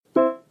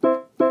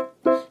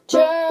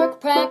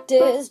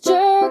practice,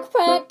 jerk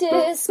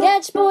practice.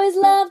 Sketch boys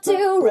love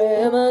to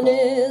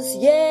reminisce,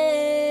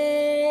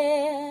 yeah.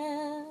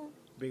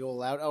 Big old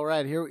loud. All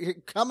right, here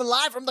coming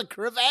live from the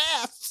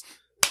crevasse.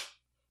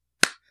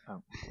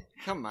 Oh.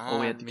 Come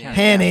on, man.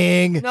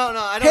 Henning. No,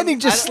 I don't. Henning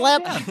just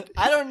slapped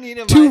I don't need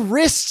him. two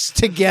wrists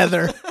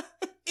together.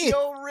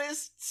 Yo,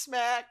 wrist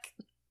smack.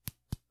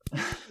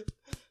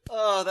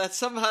 Oh, that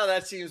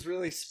seems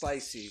really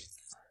spicy.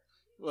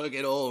 Look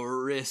at old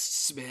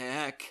wrist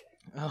smack.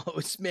 Oh,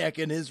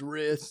 smacking his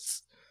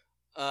wrists.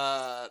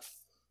 There's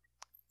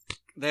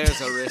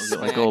a wrist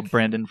smack. Like old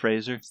Brendan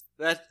Fraser.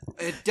 That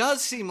it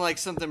does seem like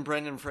something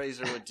Brendan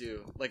Fraser would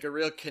do, like a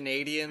real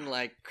Canadian,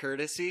 like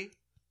courtesy.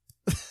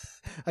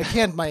 I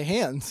can't. My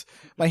hands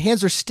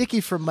are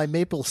sticky from my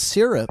maple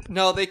syrup.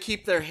 No, they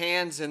keep their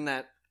hands in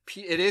that.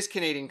 It is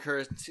Canadian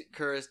courtesy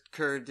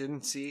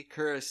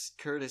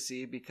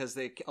because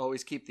they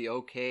always keep the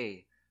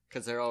okay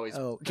because they're always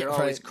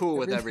cool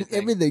with everything.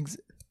 Everything's.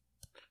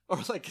 Or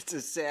like it's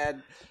a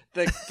sad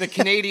the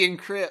Canadian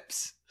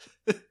Crips.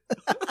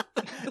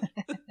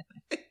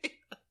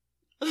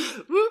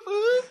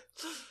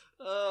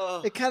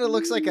 It kind of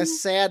looks like a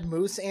sad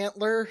moose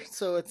antler,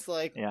 so it's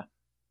like yeah.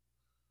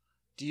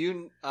 Do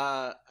you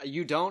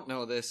don't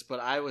know this, but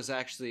I was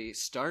actually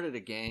started a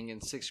gang in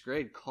 6th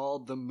grade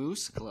called the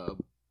Moose Club.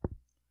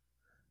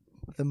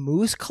 The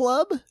Moose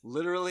Club?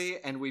 Literally,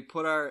 and we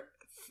put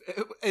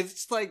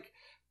it's like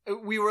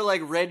we were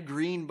like red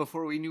green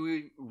before we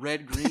knew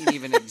red green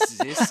even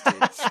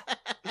existed.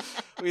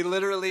 We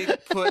literally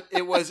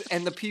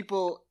and the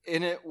people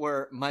in it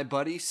were my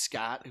buddy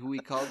Scott, who we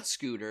called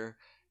Scooter,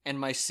 and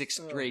my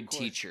 6th grade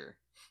teacher.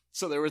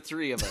 So there were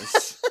 3 of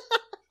us.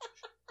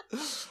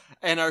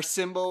 And our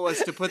symbol was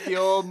to put the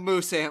old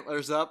moose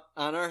antlers up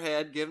on our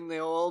head, give them the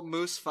old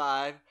moose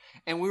 5.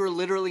 And we were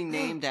literally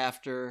named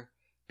after,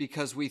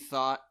 because we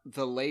thought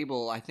the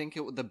label, I think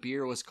the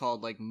beer was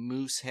called like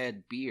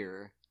Moosehead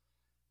Beer.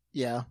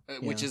 Yeah.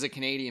 Which is a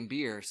Canadian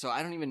beer. So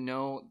I don't even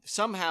know.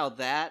 Somehow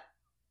that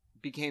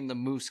became the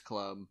Moose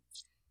Club.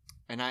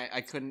 And I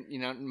couldn't,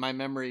 my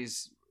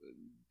memories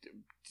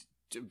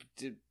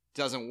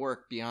doesn't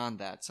work beyond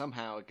that.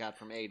 Somehow it got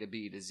from A to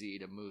B to Z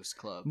to Moose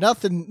Club.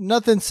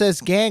 Nothing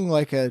says gang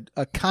like a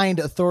kind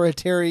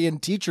authoritarian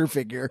teacher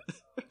figure.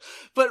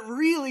 But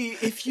really,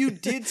 if you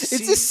did see...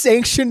 It's just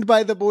sanctioned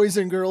by the Boys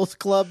and Girls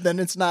Club, then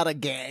it's not a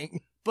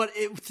gang. But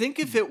think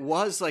if it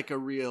was like a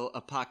real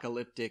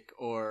apocalyptic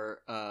or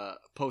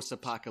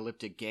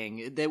post-apocalyptic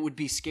gang, that would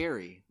be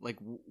scary. Like,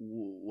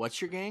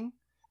 what's your gang?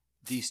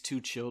 These 2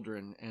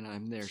 children, and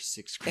I'm their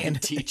 6th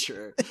grade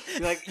teacher.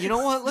 You're like, you know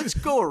what? Let's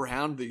go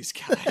around these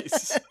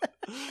guys.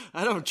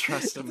 I don't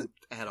trust them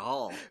at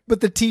all.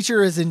 But the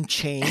teacher is in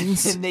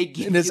chains, and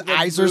his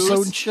eyes are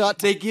sewn shut.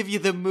 They give you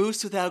the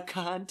moose without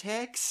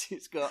context. You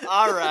just go,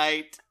 all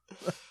right.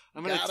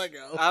 I'm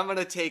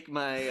gonna take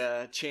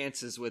my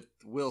chances with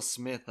Will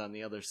Smith on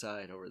the other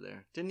side over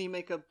there. Didn't he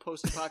make a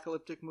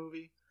post-apocalyptic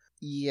movie?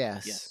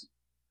 Yes.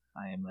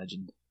 I Am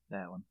Legend.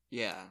 That one.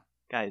 Yeah.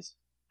 Guys,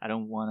 I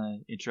don't want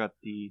to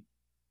interrupt the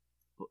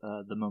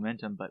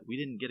momentum, but we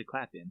didn't get a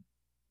clap in.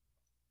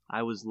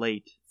 I was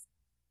late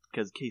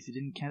because Casey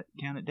didn't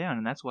count it down,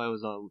 and that's why I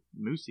was all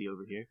moosey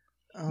over here.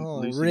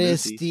 Oh,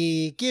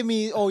 Risty. Give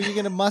me... Oh, you're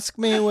going to musk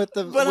me with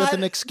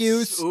an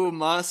excuse? Ooh,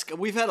 musk.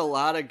 We've had a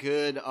lot of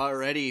good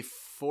already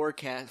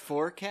foreshadows.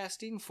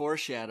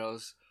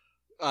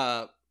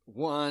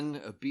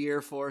 1, a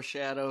beer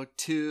foreshadow.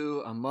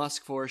 2, a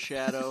musk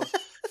foreshadow.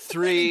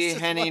 3,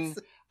 Henning...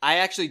 I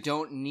actually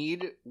don't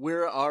need...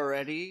 We're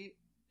already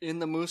in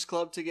the Moose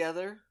Club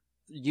together.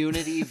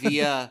 Unity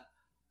via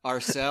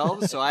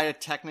ourselves. So I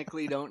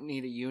technically don't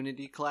need a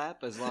unity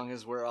clap as long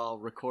as we're all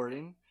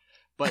recording.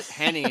 But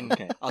Henning,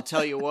 okay. I'll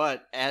tell you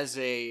what, as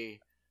a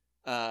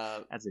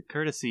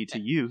courtesy to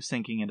you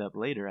syncing it up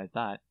later, I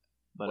thought.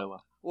 But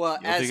well,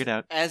 you'll figure it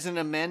out. As an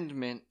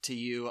amendment to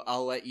you,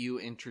 I'll let you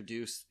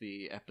introduce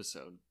the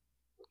episode.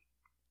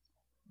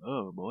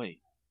 Oh, boy.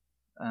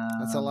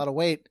 That's a lot of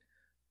weight.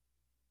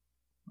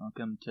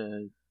 Welcome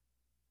to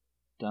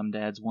Dumb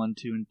Dads 1,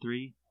 2, and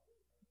 3.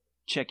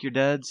 Check your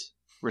duds.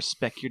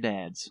 Respect your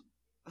dads.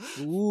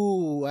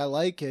 Ooh, I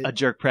like it. A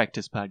jerk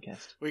practice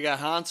podcast. We got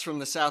Hans from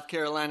the South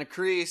Carolina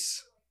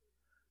Crease.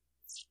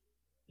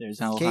 There's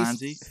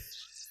Hansi.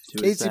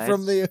 Casey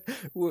from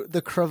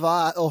the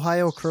Crevasse,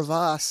 Ohio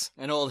Crevasse.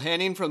 And old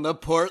Henning from the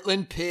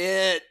Portland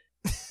Pit.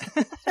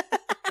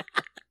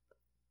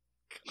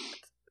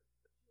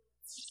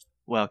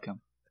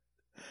 Welcome.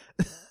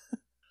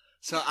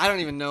 So I don't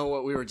even know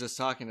what we were just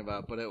talking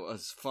about, but it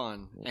was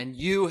fun. And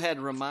you had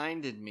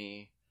reminded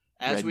me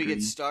as we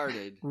get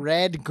started.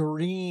 Red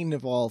green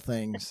of all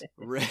things.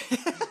 Red.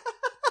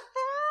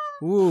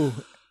 Ooh.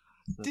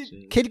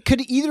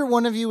 Could either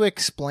one of you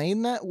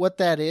explain what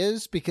that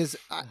is? Because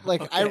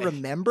I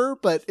remember,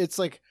 but it's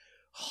like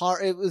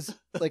hard. It was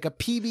like a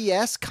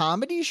PBS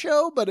comedy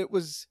show, but it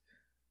was.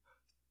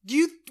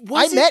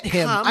 I met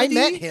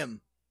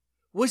him.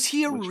 Was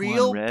he a Which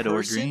real one, red person?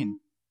 Or green?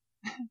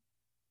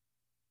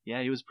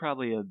 Yeah, he was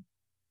probably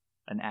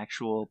an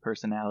actual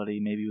personality.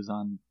 Maybe he was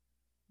on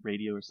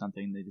radio or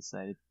something. They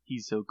decided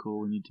he's so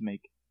cool, we need to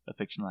make a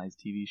fictionalized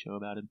TV show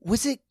about him.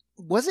 Was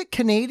it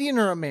Canadian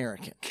or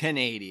American?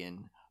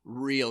 Canadian.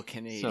 Real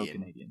Canadian. So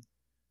Canadian.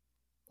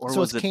 Or So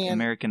was it's it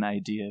American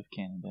idea of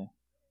Canada?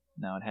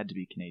 No, it had to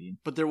be Canadian.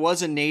 But there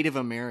was a Native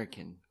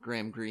American,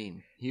 Graham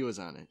Greene. He was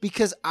on it.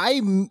 Because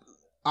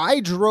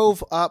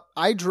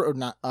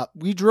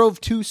we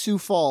drove to Sioux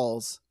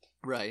Falls,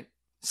 Right.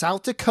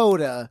 South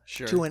Dakota,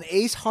 Sure. to an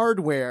Ace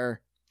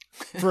Hardware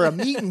for a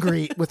meet and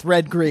greet with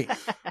Red Green.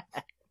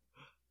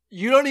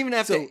 You don't even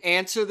have So- to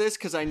answer this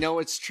because I know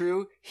it's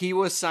true. He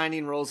was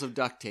signing rolls of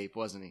duct tape,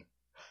 wasn't he?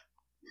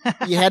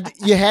 You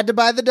had to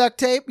buy the duct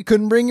tape. You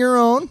couldn't bring your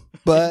own,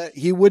 but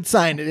he would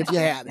sign it if you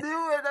had it. I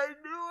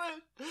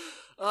knew it.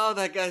 Oh,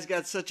 that guy's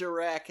got such a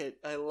racket.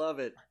 I love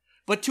it.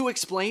 But to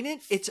explain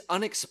it, it's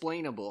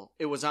unexplainable.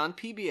 It was on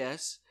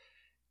PBS.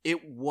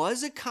 It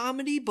was a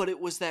comedy, but it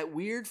was that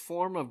weird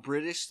form of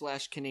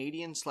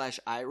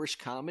British/Canadian/Irish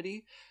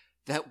comedy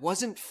that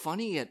wasn't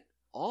funny at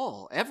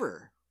all,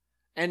 ever.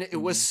 And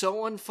it was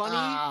so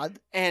unfunny.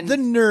 And the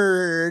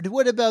nerd.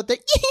 What about the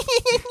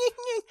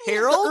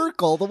Harold? The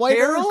Urkel, the white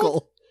Harold?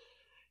 Urkel.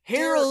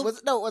 Harold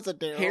It wasn't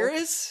Daryl.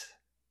 Harris?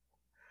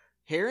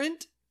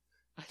 Harrent?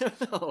 I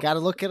don't know. Gotta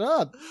look it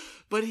up.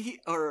 But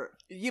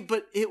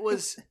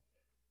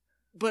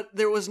but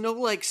there was no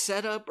like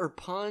setup or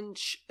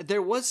punch.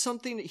 There was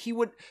something that he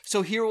would.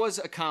 So here was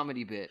a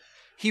comedy bit.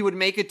 He would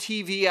make a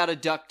TV out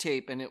of duct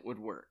tape and it would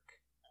work.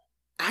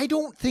 I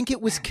don't think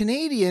it was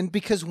Canadian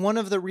because one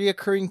of the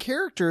reoccurring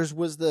characters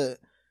was the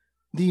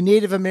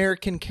Native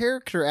American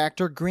character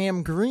actor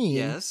Graham Greene.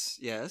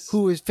 Yes.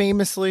 Who is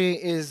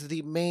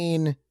the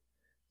main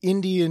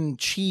Indian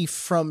chief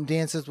from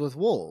Dances with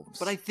Wolves.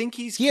 But I think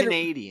he's He had a-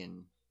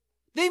 Canadian.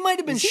 They might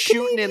have been Is he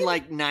shooting in Canadian?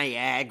 like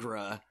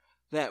Niagara,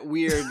 that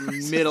weird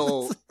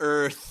Middle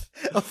Earth,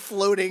 a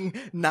floating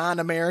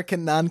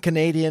non-American,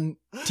 non-Canadian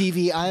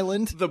TV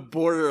island. the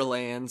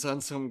borderlands on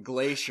some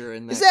glacier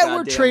in that. Is that where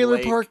goddamn Trailer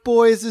lake. Park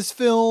Boys is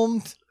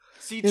filmed?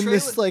 See, In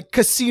this like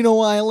casino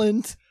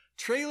island?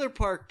 Trailer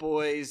Park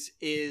Boys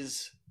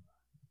is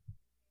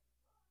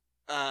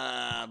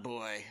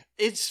boy.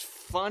 It's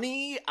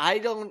funny. I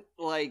don't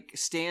like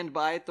stand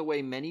by it the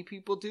way many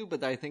people do,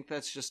 but I think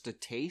that's just a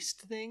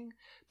taste thing.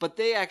 But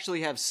they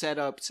actually have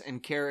setups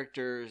and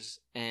characters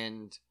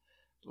and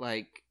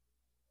like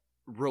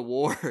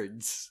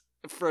rewards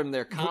from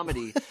their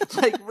comedy.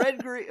 Like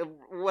Red Green,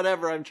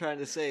 whatever I'm trying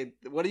to say.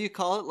 What do you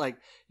call it? Like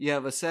you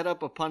have a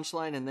setup, a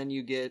punchline, and then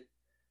you get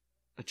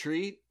a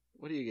treat.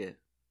 What do you get?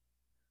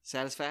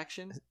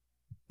 Satisfaction?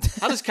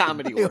 How does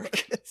comedy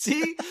work?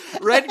 See?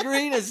 Red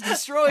Green has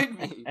destroyed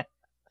me.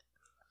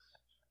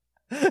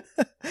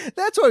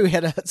 That's why we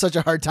had such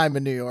a hard time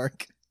in New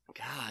York.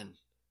 God.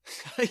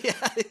 Yeah.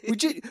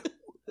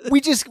 We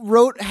just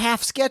wrote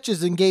half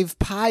sketches and gave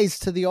pies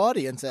to the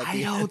audience at I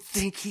the end. don't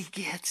think he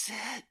gets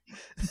it.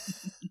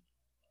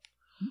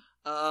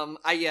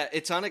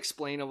 It's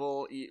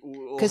unexplainable.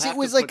 We'll 'Cause have it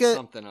was to like put a-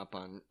 something up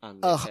on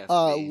this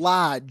FB.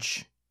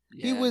 lodge.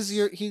 He was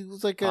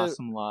like a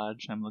Possum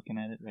Lodge. I'm looking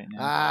at it right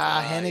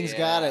now. Henning's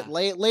got it.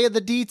 yeah. Lay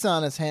the deets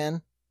on us,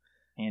 Hen.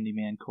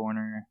 Handyman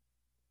Corner,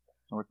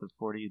 north of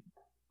 40.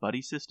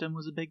 Buddy System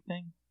was a big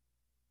thing.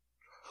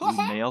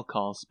 Mail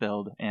call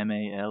spelled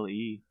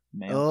M-A-L-E.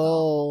 Mail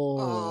call.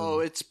 Oh,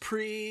 it's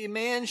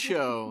pre-man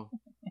show,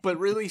 but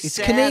really It's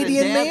sad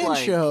Canadian and Man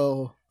dad-like.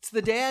 Show. It's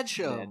the dad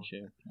show. Dad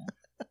show.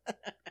 Yeah.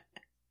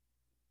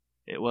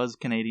 It was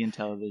Canadian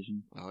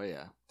television. Oh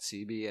yeah,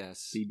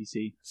 CBS,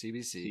 CBC.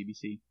 CBC.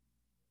 CBC.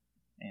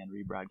 And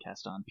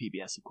rebroadcast on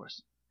PBS, of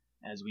course,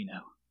 as we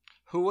know.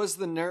 Who was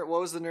the nerd?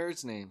 What was the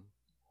nerd's name?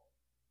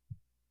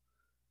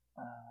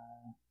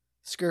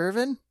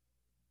 Skirvin?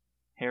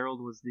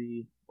 Harold was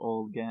the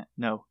old guy.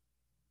 No,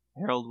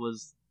 Harold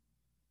was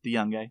the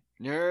young guy.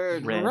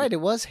 Nerd. Red. You're right, it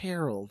was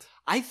Harold.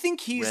 I think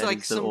he's Red like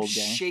is the some old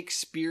guy.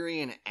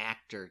 Shakespearean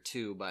actor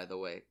too. By the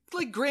way,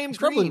 like Graham He's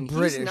probably Greene,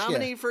 British, he's yeah.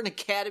 nominated for an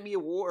Academy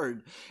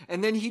Award,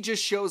 and then he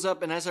just shows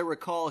up. And as I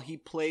recall, he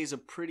plays a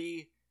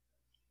pretty.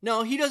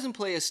 No, he doesn't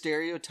play a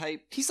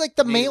stereotype. He's like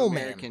the Native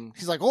mailman. American.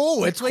 He's like,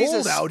 oh, He it's plays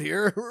cold a- out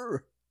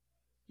here.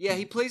 Yeah,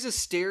 he plays a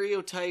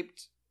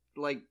stereotyped,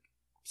 like,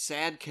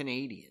 sad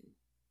Canadian.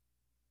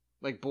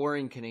 Like,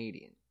 boring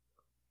Canadian.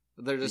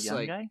 They're The just young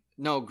like, guy?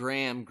 no,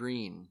 Graham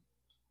Greene,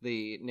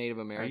 the Native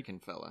American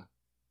fella.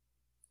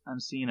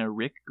 I'm seeing a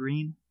Rick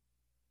Green.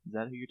 Is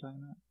that who you're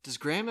talking about? Does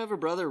Graham have a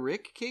brother,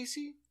 Rick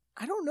Casey?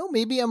 I don't know.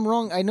 Maybe I'm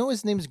wrong. I know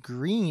his name's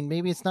Green.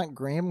 Maybe it's not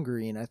Graham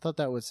Green. I thought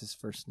that was his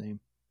first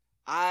name.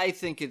 I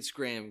think it's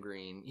Graham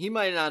Greene. He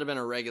might not have been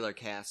a regular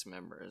cast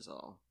member, is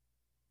all.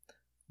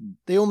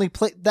 They only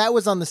played that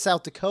was on the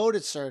South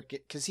Dakota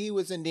circuit because he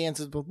was in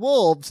Dances with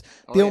Wolves.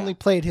 Oh, They yeah. only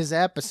played his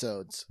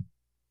episodes.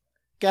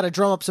 Got to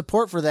drum up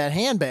support for that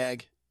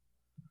handbag.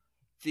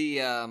 The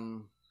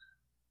God,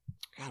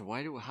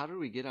 how did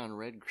we get on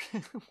Red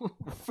Green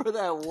for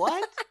that?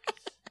 What?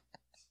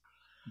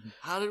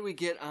 How did we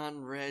get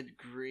on Red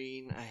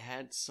Green? I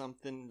had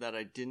something that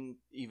I didn't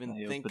even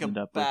I think opened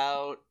it up with-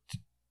 about.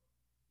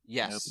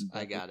 Yes, Opened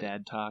I up got with it.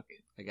 Dad Talk,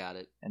 I got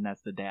it. and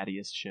that's the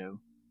daddiest show.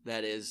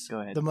 That is Go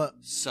ahead.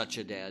 such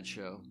a dad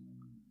show.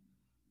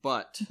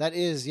 But That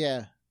is,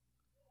 yeah.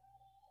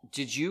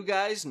 did you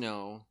guys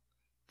know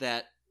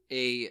that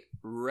a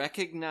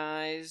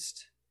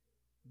recognized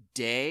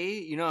day,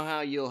 you know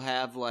how you'll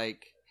have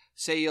like,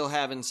 say you'll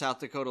have in South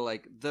Dakota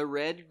like the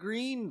Red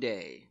Green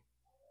Day,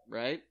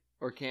 right?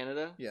 Or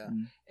Canada? Yeah.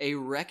 A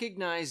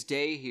recognized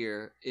day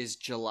here is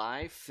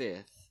July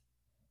 5th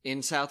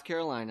in South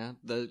Carolina,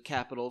 the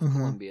capital of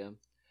Columbia,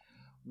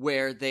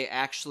 where they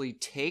actually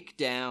take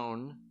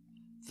down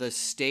the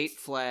state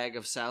flag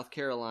of South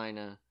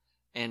Carolina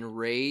and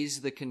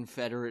raise the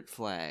Confederate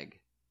flag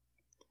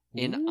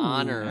in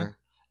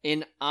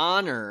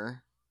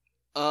honor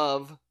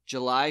of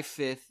July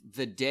 5th,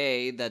 the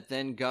day that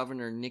then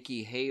Governor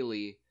Nikki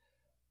Haley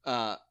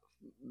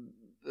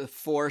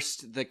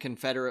forced the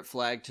Confederate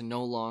flag to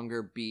no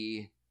longer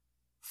be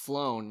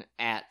flown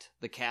at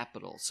the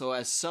Capitol. So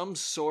as some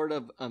sort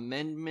of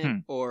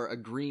amendment or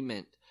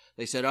agreement,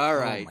 they said, all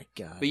right, Oh my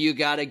God. but you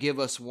got to give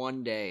us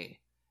one day.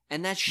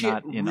 And that shit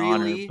Not in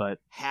really honor, but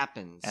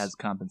happens. as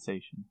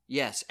compensation.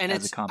 Yes, and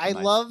as it's a compromise.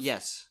 I love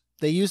yes.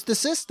 they use the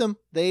system.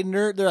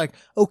 They're like,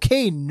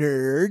 okay,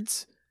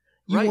 nerds,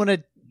 you Right. want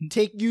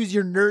to use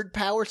your nerd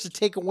powers to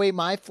take away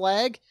my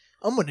flag?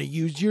 I'm going to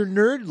use your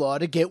nerd law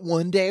to get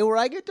one day where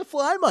I get to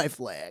fly my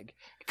flag.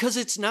 Because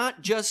it's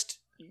not just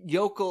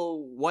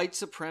yokel white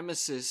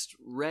supremacist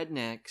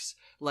rednecks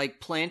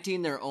like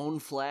planting their own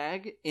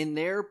flag in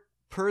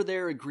per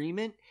their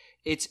agreement.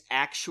 It's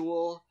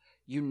actual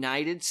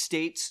United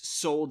States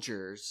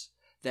soldiers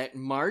that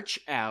march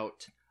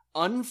out,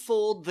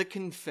 unfold the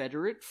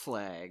Confederate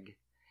flag,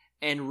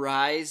 and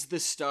rise the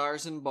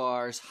stars and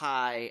bars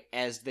high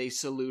as they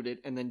salute it,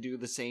 and then do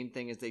the same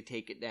thing as they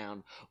take it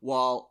down.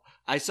 While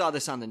I saw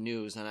this on the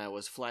news and I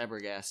was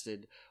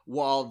flabbergasted,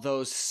 while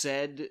those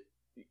said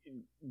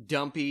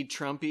dumpy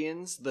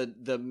Trumpians,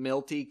 the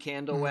milty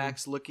candle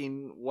wax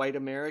looking white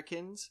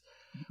Americans,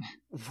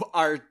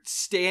 are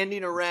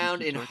standing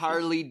around in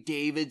Harley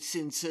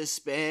Davidson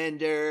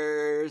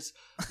suspenders,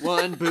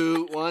 one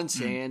boot, one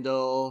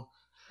sandal,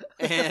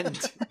 and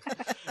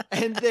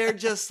they're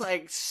just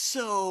like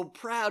so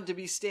proud to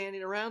be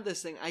standing around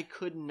this thing. I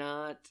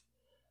cannot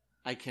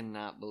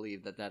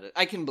believe that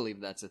I can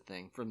believe that's a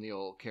thing from the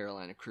old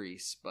Carolina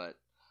Crease, but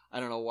I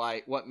don't know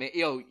why.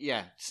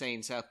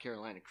 Saying South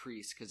Carolina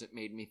Crease because it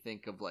made me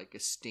think of like a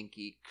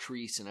stinky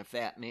crease in a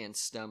fat man's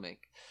stomach.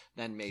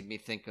 Then made me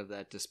think of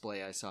that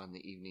display I saw in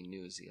the evening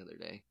news the other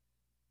day.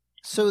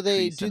 So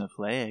they Crease and a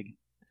flag.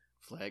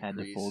 Flag Had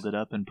crease. to fold it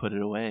up and put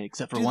it away,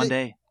 except for Do one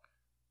they- day.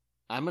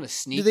 I'm gonna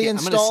sneak. they I'm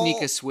gonna install-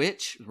 sneak a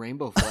switch,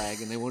 rainbow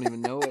flag, and they won't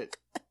even know it.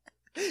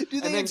 Do And they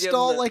then give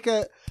install them the- like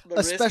The a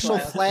wrist special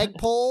clasp.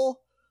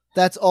 flagpole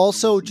that's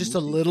also just a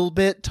little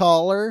bit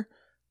taller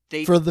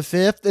They for the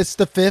fifth? It's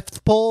the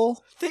fifth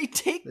pole. They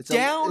take It's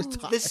down it's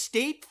high. the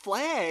state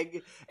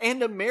flag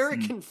and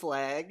American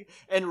flag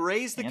and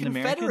raise the And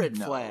Confederate American?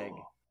 No. flag.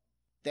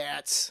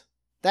 That's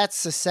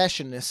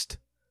secessionist.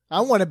 I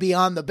want to be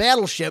on the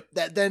battleship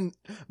that then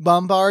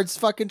bombards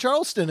fucking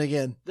Charleston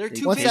again. They're They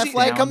too Once take that busy.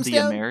 flag down comes the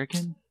down-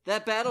 American?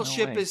 That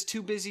battleship No way. is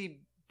too busy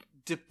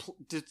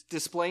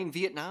displaying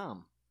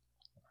Vietnam.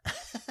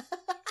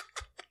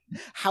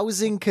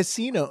 Housing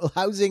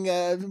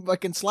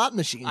fucking slot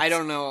machines. I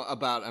don't know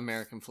about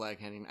American flag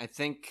handing. I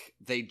think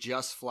they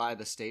just fly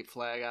the state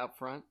flag out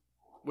front.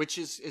 Which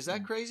is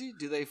that crazy?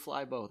 Do they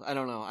fly both? I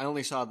don't know. I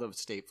only saw the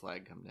state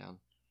flag come down.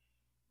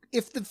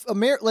 If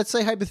let's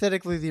say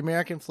hypothetically the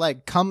American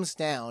flag comes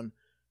down,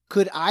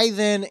 could I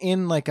then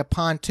in like a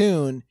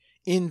pontoon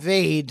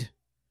invade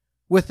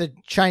with a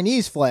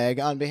Chinese flag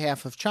on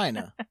behalf of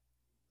China?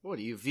 What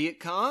are you, Viet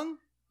Cong?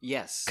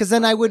 Yes. Because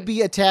then by I the would way.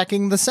 be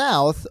attacking the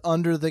South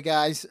under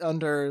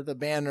the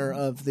banner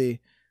of the.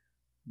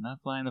 I'm not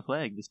flying the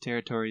flag. This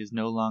territory is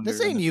no longer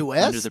This ain't under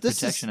U.S. the This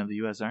protection is- of the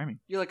U.S. Army.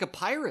 You're like a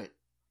pirate.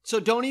 So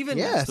don't even.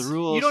 Yes. The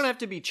rules. You don't have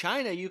to be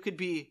China. You could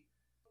be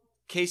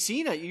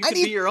Casina. You I could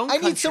need be your own I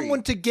country. need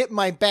someone to get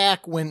my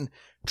back when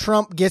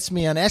Trump gets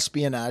me on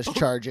espionage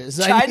charges.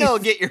 I China need- will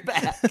get your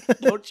back.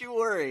 Don't you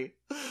worry.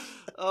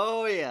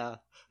 Oh, yeah.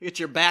 Get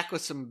your back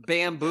with some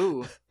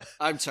bamboo.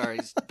 I'm sorry.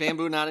 Is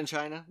bamboo not in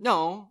China?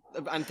 No.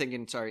 I'm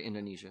thinking, sorry,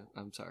 Indonesia.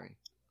 I'm sorry.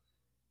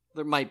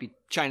 There might be.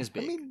 China's I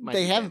big. mean, Might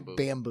they be have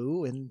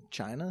bamboo in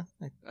China.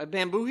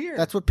 Bamboo here.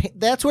 That's what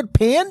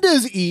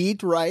pandas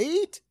eat,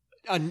 right?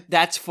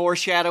 That's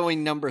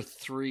foreshadowing number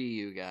 3,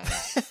 you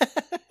guys.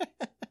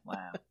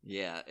 Wow.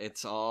 Yeah,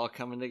 it's all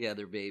coming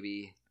together,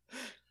 baby.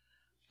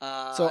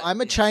 So I'm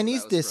a yeah, so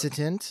Chinese that was rough.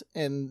 dissident,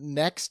 and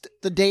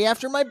the day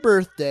after my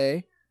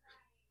birthday,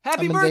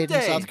 Happy I'm invading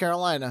birthday! South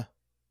Carolina.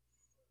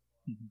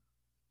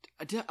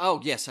 Oh,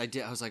 yes, I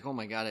did. I was like, oh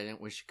my God, I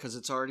didn't wish, because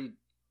it's already,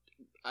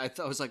 I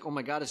was like, oh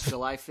my God, it's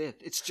July 5th.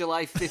 It's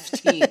July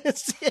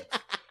 15th.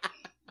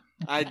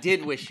 I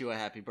did wish you a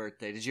happy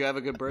birthday. Did you have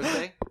a good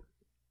birthday?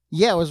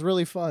 Yeah, it was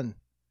really fun.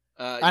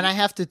 And I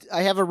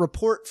have a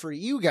report for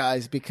you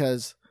guys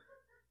because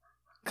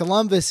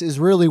Columbus is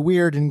really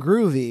weird and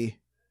groovy.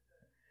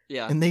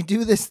 Yeah. And they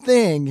do this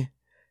thing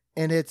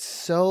and it's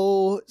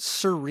so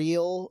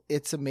surreal.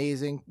 It's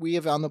amazing. We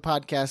have on the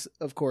podcast,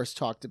 of course,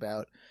 talked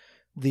about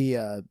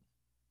the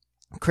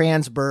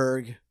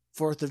Kranzberg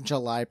 4th of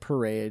July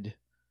parade.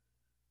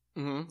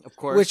 Of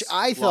course. Which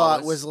I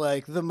thought was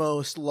like the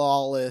most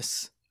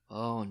lawless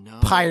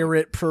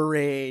pirate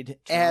parade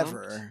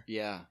ever.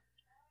 Yeah.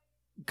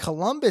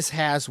 Columbus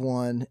has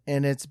one,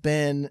 and it's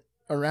been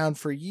around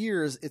for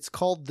years. It's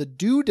called the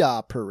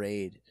Doodah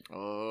Parade.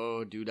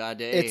 Oh, Doodah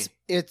Day.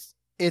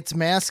 Its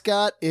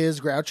mascot is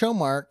Groucho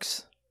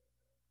Marx.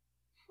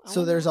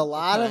 So there's a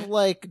lot of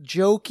like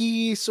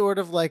jokey sort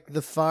of like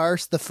the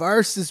farce. The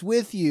farce is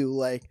with you.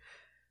 Like,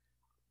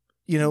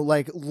 you know,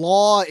 like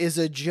law is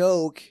a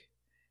joke.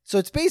 So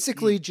it's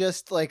basically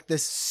just like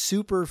this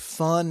super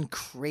fun,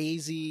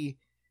 crazy,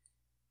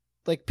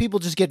 like people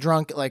just get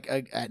drunk like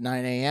at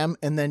 9 a.m.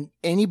 and then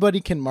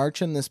anybody can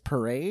march in this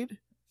parade.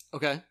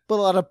 Okay. But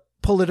a lot of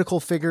political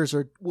figures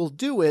will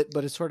do it,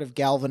 but it sort of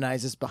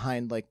galvanizes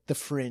behind like the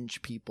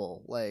fringe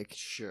people. Like,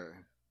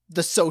 sure,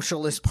 the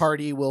Socialist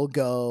Party will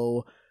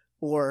go,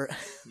 or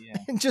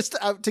just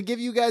to give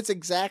you guys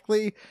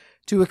exactly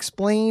to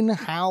explain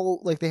how,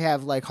 like, they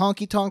have like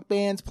honky tonk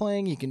bands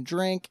playing, you can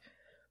drink.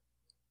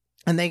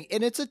 And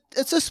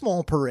it's a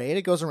small parade.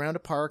 It goes around a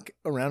park,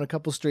 around a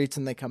couple streets,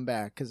 and they come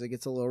back because it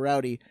gets a little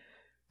rowdy.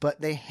 But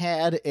they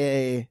had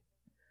a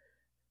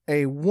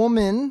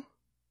woman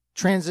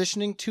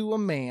transitioning to a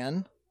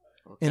man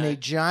in a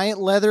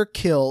giant leather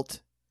kilt,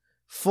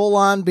 full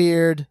on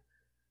beard,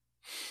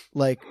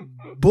 like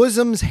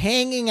bosoms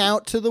hanging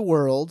out to the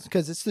world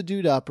because it's the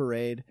Doodah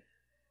Parade.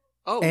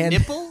 Oh, and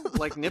nipple?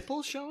 Like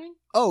nipple showing?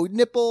 Oh,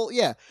 nipple,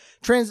 yeah.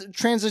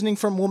 Transitioning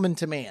from woman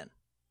to man.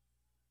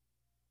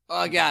 Oh,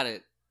 I got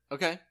it.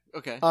 Okay.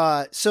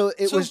 So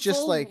it was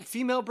just like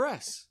female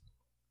breasts.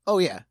 Oh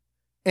yeah,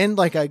 and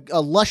like a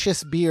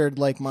luscious beard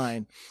like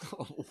mine.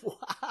 Oh,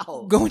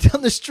 wow. Going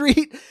down the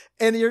street,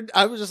 and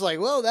I was just like,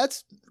 whoa,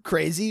 that's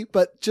crazy.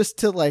 But just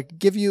to like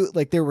give you,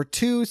 like, there were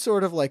two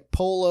sort of like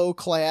polo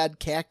clad,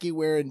 khaki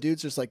wearing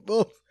dudes, just like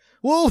woof,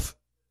 woof.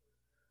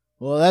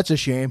 Well, that's a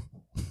shame.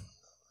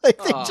 Like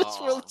they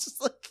just were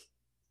just like,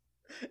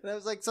 and I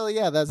was like, so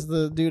yeah, that's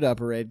the Doodah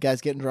Parade.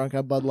 Guys getting drunk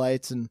on Bud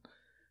Lights and.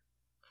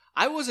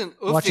 I wasn't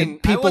oofing. Watching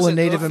people in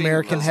Native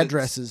American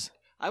headdresses.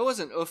 I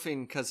wasn't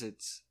oofing because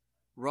it's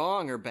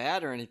wrong or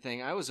bad or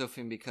anything. I was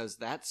oofing because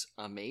that's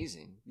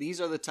amazing.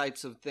 These are the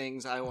types of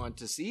things I want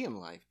to see in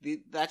life.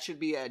 That should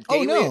be a daily.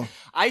 Oh, no.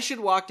 I should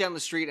walk down the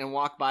street and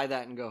walk by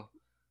that and go,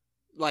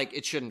 like,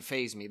 it shouldn't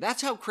faze me.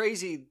 That's how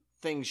crazy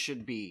things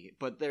should be.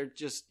 But they're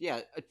just,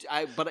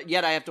 but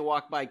yet I have to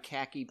walk by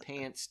khaki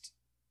pantsed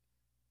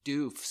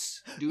doofs.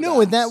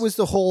 No, and that was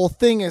the whole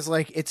thing, is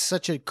like, it's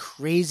such a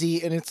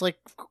crazy, and it's like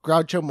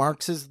Groucho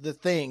Marx is the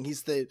thing.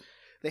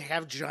 They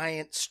have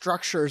giant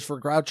structures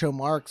for Groucho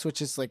Marx,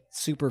 which is like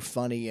super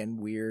funny and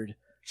weird.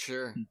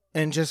 Sure.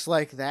 And just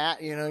like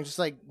that, you know, just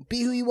like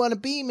be who you want to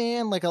be,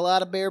 man. Like a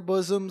lot of bare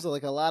bosoms,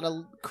 like a lot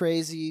of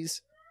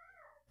crazies.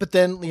 But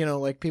then, you know,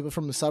 like people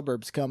from the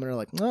suburbs come and are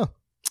like, oh,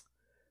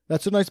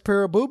 that's a nice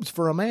pair of boobs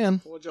for a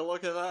man. Would you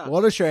look at that?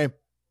 What a shame.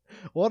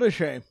 What a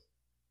shame.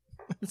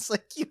 It's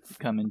like you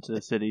come into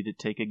the city to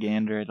take a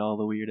gander at all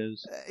the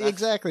weirdos.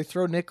 Exactly.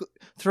 Throw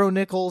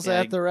nickels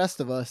at the rest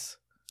of us.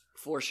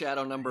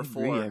 Foreshadow number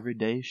 4. Agree. Every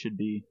day should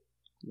be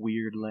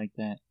weird like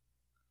that.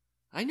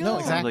 I know. No, It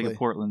exactly. sounds like a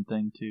Portland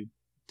thing too.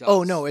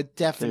 Oh no, it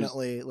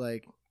definitely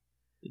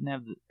didn't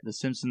have the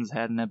Simpsons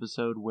had an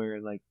episode where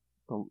like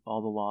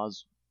all the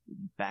laws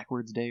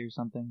backwards day or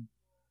something,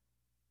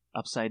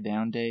 upside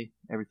down day.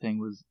 Everything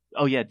was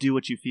do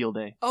what you feel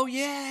day. Oh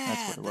yeah,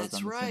 that's what it was.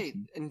 That's on right.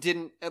 Simpsons. And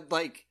didn't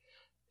like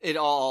it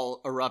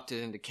all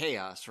erupted into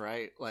chaos,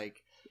 right?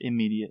 Like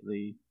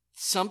immediately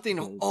something.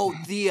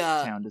 The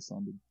town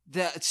descended.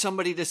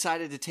 Somebody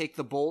decided to take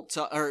the bolts,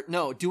 or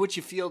no, do what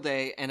you feel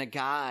day, and a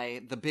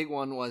guy. The big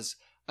one was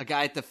a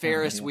guy at the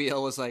Ferris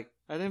wheel was like,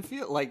 I didn't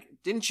feel like.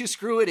 Didn't you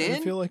screw it in? I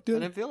didn't feel like it. I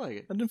didn't feel like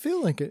it. I didn't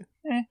feel like it.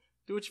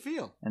 Do what you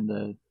feel. And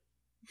the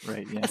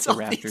That's the all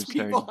rafters these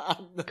people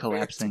started on the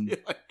collapsing.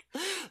 Ferris wheel.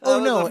 Oh,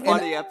 That no, was a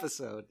funny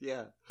episode.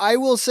 Yeah. I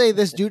will say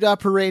this Doodah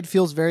Parade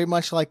feels very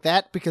much like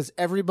that, because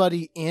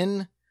everybody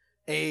in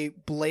a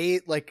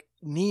like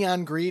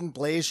neon green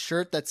blaze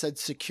shirt that said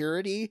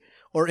security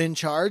or in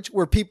charge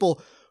were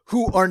people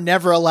who are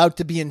never allowed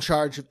to be in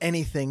charge of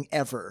anything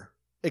ever,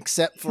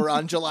 except for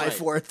on July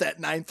 4th at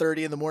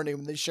 9:30 in the morning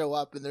when they show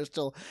up and they're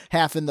still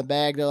half in the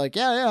bag. They're like,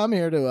 yeah, I'm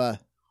here to,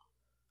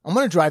 I'm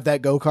going to drive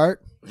that go-kart.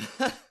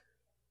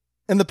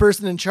 And the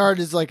person in charge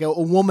is like a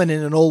woman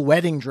in an old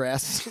wedding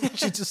dress.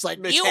 She's just like,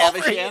 Miss you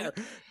Havisham. over here.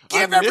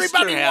 Give I'm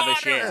everybody Mr.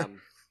 water.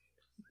 Havisham.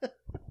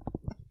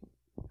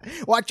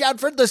 Watch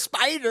out for the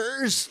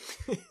spiders.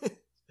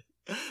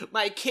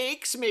 My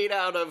cake's made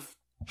out of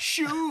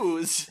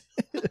shoes.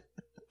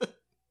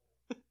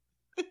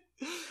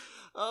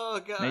 Oh,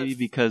 God. Maybe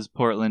because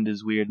Portland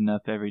is weird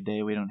enough every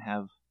day, we don't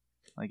have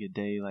like a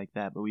day like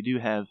that, but we do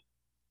have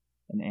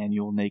an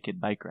annual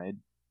naked bike ride.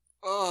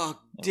 Oh,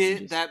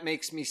 Oh, that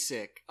makes me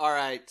sick. All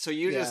right, so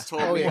you just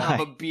told Oh, me yeah. I'm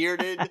a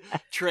bearded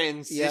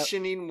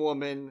transitioning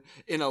woman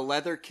in a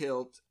leather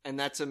kilt, and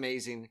that's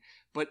amazing.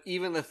 But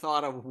even the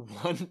thought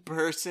of one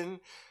person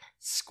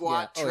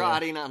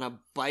trotting on a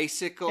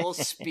bicycle,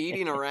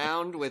 speeding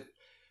around with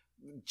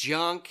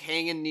junk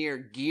hanging near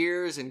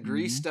gears and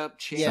greased up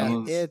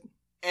chains. Yeah,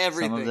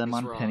 everything some of them is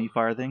on wrong. penny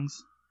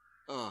farthings.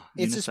 Ugh.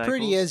 it's as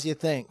pretty as you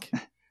think.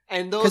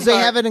 And those Because they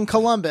have it in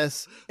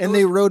Columbus, and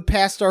they rode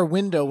past our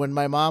window when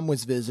my mom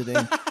was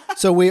visiting.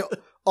 So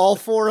all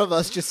four of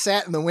us just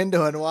sat in the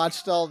window and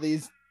watched all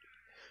these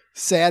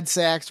sad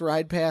sacks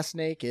ride past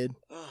naked.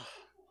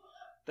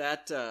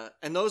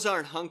 And those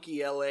aren't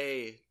hunky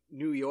L.A.,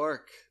 New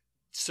York,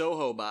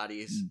 Soho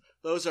bodies.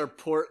 Those are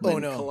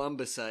Portland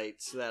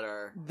Columbuscites that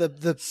are the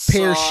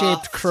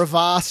pear-shaped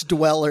crevasse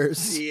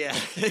dwellers. Yeah,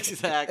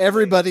 exactly.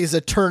 Everybody's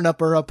a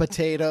turnip or a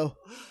potato.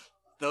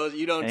 Those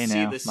you don't see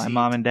now, the my seed.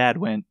 mom and dad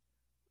went.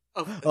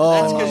 Oh,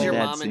 that's because your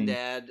Dad mom and seen.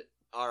 dad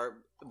are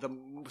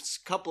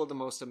couple of the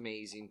most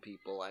amazing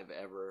people I've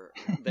ever.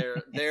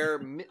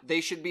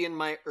 They should be in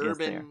my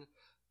urban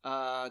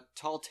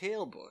tall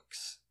tale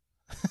books.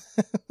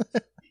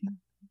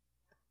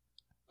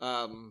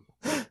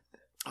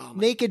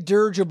 Naked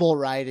dirigible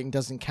riding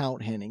doesn't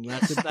count, Henning.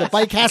 The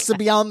bike has to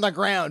be on the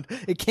ground.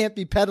 It can't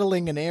be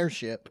pedaling an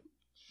airship.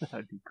 That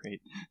would be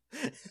great.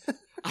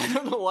 I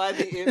don't know why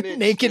the image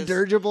naked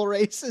dirigible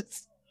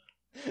races.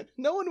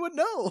 No one would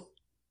know.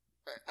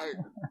 I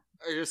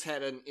just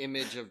had an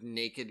image of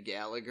naked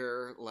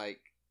Gallagher, like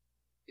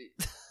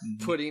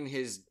putting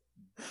his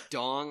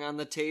dong on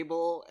the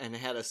table and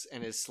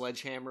and his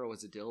sledgehammer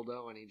was a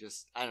dildo, and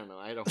I don't know.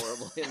 I had a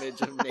horrible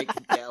image of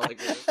naked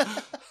Gallagher.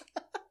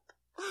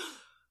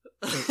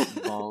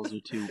 Balls are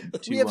too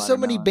We have so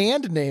many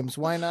watermelon. band names.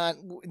 Why not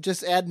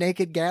just add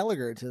Naked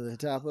Gallagher to the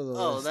top of the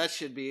list? Oh, that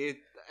should be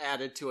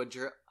added to a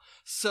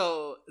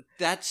So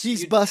that's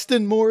He's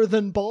busting more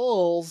than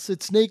balls.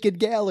 It's Naked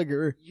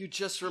Gallagher. You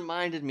just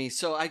reminded me.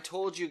 So I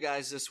told you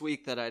guys this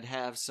week that I'd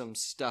have some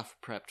stuff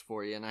prepped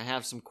for you, and I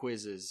have some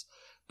quizzes.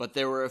 But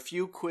there were a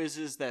few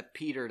quizzes that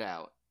petered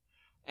out,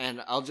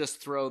 and I'll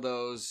just throw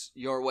those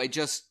your way.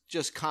 Just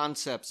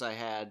concepts I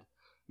had.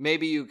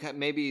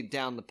 Maybe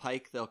down the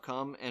pike they'll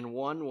come. And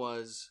one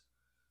was,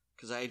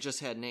 because I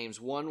just had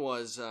names. One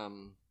was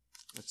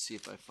let's see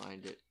if I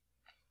find it.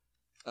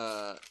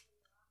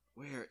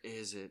 Where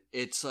is it?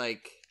 It's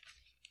like,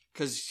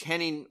 because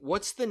Henning,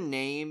 what's the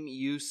name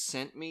you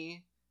sent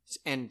me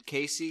and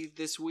Casey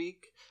this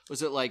week?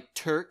 Was it like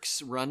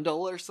Turks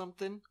Rundle or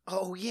something?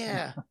 Oh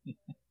yeah.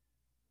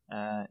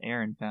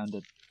 Aaron found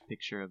a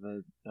picture of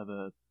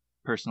a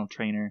personal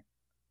trainer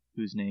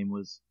whose name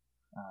was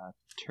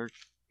Turk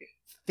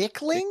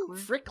Fickling? Fickling?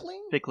 Frickling?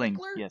 Fickling.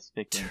 Fickler? Yes,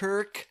 Fickling.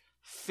 Turk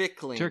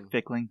Fickling. Turk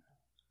Fickling.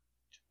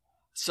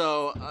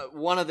 So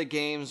one of the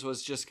games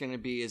was just going to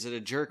be, is it a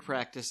jerk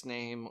practice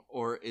name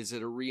or is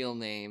it a real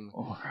name?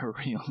 Or a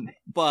real name.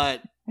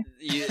 But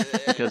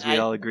Because we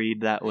all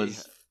agreed that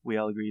was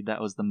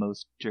the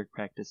most jerk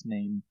practice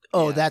name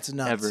Oh, Yeah. that's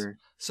nuts. ever.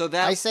 So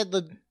that I said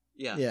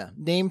yeah.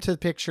 name to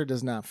picture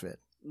does not fit.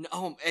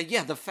 No,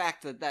 yeah, the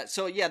fact that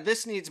so yeah,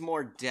 this needs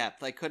more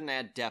depth. I couldn't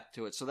add depth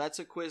to it. So that's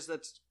a quiz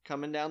that's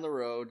coming down the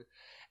road.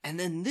 And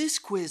then this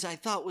quiz I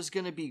thought was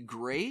going to be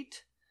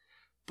great,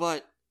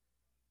 but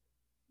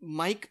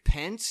Mike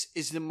Pence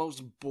is the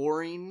most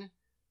boring.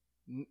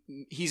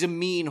 He's a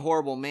mean,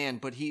 horrible man,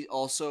 but he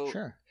also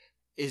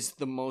is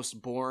the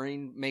most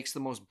boring, makes the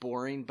most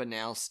boring,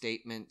 banal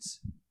statements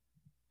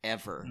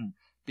ever.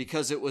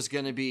 Because it was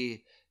going to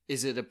be,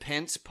 is it a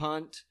Pence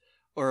punt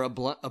or a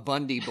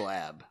Bundy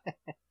blab?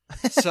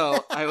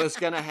 So I was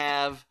going to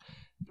have,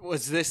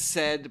 was this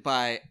said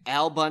by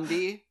Al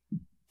Bundy,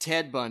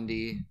 Ted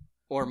Bundy,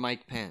 or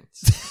Mike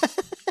Pence?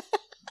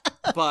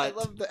 But I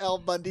love the Al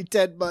Bundy,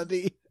 Ted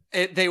Bundy.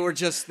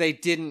 They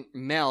didn't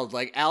meld.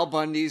 Like Al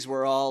Bundy's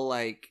were all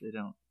like They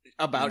don't.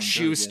 about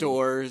shoe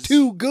stores.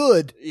 Too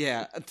good.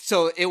 Yeah.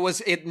 So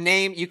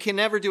you can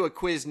never do a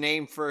quiz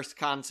name first,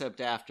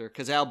 concept after,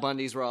 because Al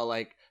Bundy's were all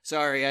like,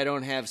 sorry, I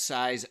don't have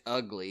size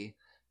ugly.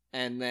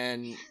 And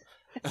then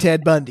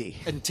Ted Bundy.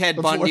 and Ted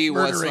Before Bundy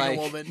was murdering a like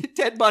woman.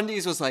 Ted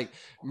Bundy's was like,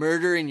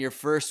 murdering your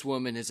first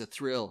woman is a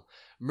thrill.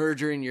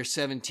 Murdering your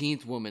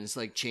 17th woman is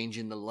like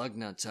changing the lug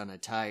nuts on a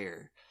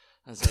tire.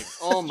 I was like,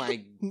 oh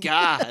my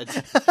God.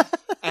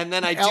 And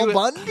then I do Al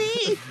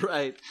Bundy?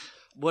 Right.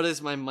 What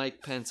is my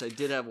Mike Pence? I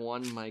did have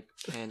one Mike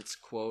Pence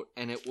quote,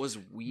 and it was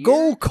weird.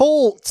 Go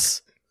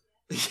Colts.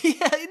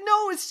 Yeah,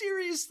 no,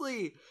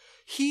 seriously.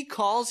 He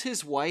calls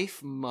his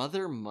wife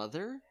mother.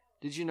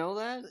 Did you know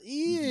that?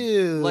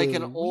 Ew. Like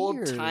an weird.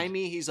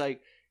 old-timey, he's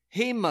like,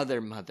 hey,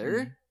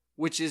 mother,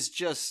 which is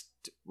just...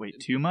 Wait,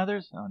 two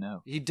mothers? Oh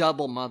no. He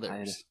double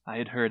mothers. I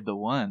had heard the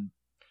one.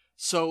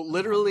 So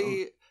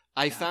literally,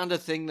 I found a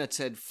thing that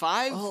said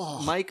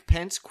 5 Mike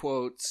Pence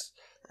quotes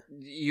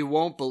you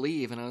won't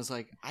believe. And I was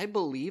like, I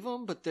believe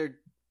them, but they're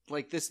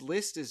like, this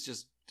list is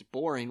just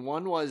boring.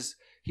 One was,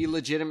 he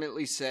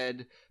legitimately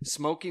said,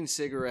 smoking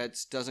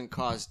cigarettes doesn't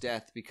cause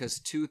death because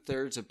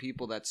 2/3 of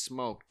people that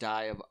smoke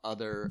die of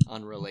other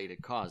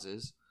unrelated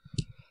causes.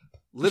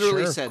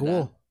 Literally Sure, said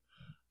cool.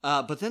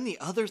 that. But then the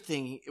other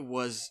thing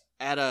was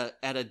at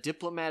a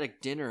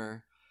diplomatic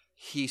dinner,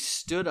 he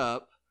stood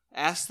up,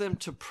 asked them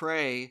to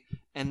pray,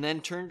 and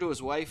then turned to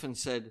his wife and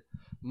said,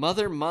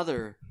 "Mother,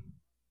 mother,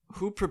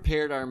 who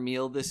prepared our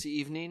meal this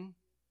evening?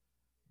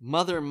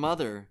 Mother,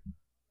 mother,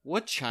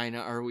 what china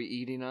are we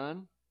eating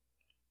on?"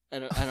 I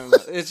don't know.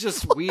 It's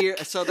just weird.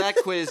 So that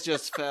quiz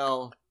just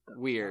fell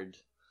weird.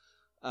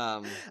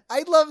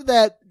 I love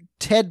that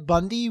Ted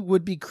Bundy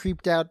would be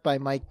creeped out by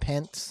Mike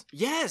Pence.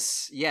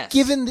 Yes.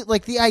 Given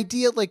the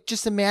idea, like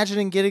just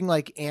imagining getting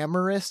like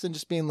amorous and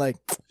just being like,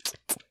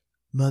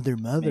 mother,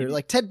 Maybe.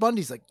 like Ted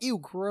Bundy's like, ew,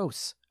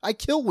 gross. I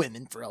kill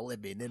women for a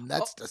living, and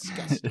that's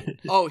disgusting.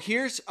 Oh,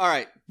 all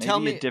right. Tell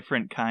Maybe me. a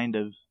different kind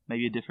of,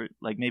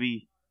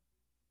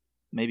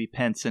 maybe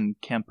Pence and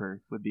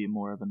Kemper would be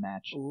more of a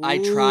match. I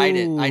tried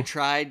it. Ooh. I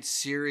tried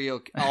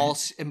cereal.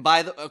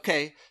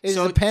 Okay. Is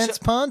so a Pence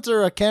punt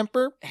or a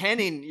Kemper?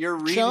 Henning, you're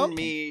reading Chump?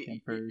 me.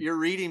 Kemper. You're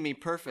reading me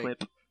perfect.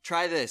 Clip.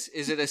 Try this.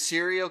 Is it a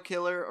serial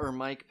killer or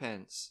Mike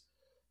Pence?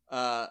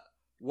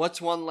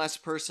 What's one less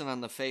person on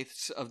the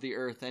face of the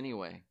earth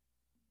anyway?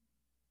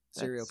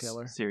 Serial That's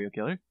killer. Serial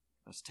killer.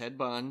 That's Ted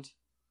Bundy.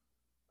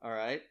 All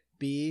right.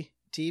 B.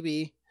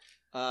 TB.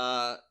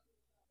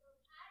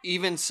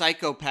 Even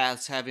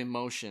psychopaths have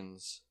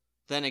emotions.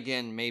 Then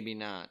again, maybe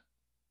not.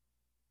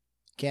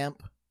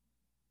 Kemp.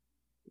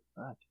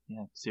 Fuck.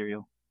 Yeah,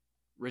 serial.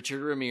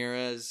 Richard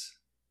Ramirez.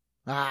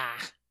 Ah.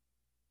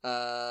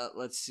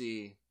 Let's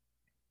see.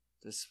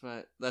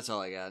 That's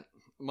all I got.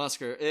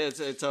 Musker.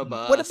 It's a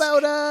bust.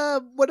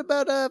 What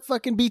about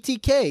fucking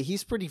BTK?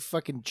 He's pretty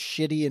fucking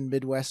shitty in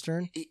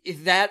Midwestern.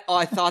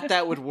 I thought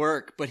that would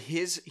work, but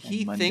he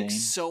mundane.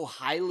 thinks so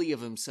highly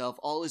of himself.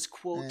 All his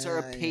quotes are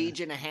a Yeah.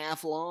 page and a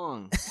half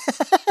long.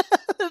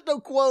 There's no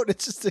quote.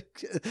 It's just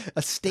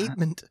a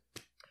statement.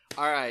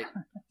 All right.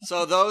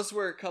 So those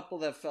were a couple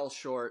that fell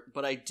short,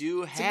 but I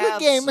do It's a have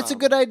good game. It's a some.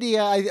 good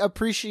idea. I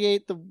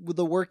appreciate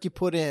the work you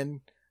put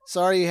in.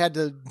 Sorry you had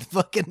to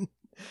fucking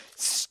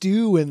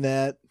stew in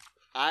that.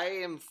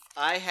 I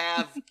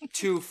have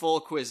 2 full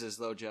quizzes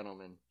though,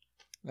 gentlemen.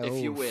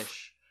 If you Oh.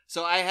 wish.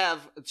 So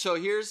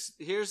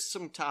here's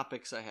some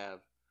topics I have.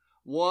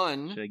 Should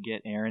One, I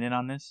get Aaron in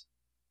on this?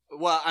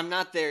 well, I'm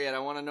not there yet. I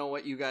want to know how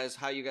you guys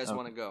Okay.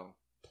 want to go.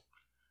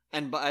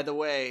 And by the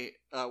way,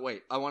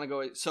 wait, I want to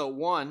go. So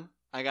one,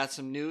 I got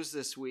some news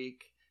this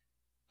week.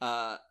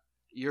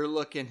 You're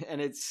looking,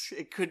 and it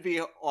could be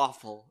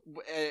awful.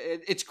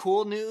 It's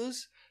cool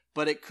news,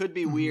 but it could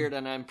be weird,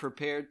 and I'm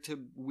prepared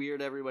to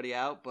weird everybody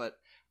out. But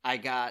I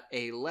got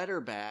a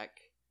letter back,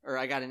 or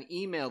I got an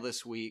email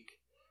this week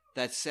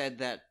that said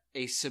that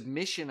a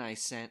submission I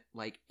sent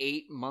like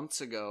 8 months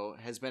ago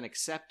has been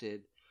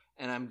accepted,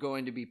 and I'm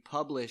going to be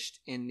published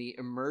in the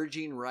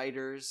Emerging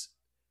Writers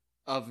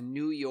of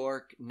New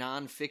York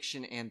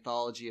nonfiction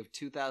anthology of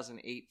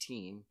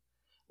 2018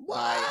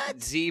 by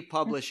What? Z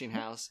Publishing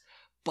House.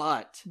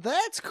 But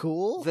That's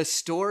cool. the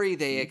story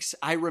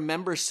I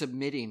remember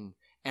submitting,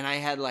 and I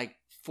had like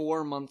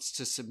 4 months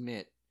to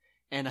submit,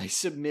 and I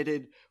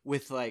submitted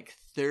with like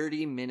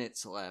 30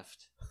 minutes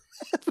left.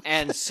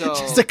 And so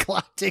Just a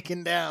clock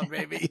ticking down,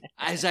 baby.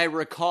 as I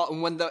recall,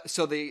 when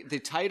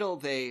the title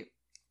the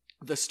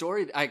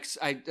story I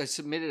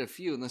submitted a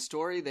few, and the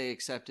story they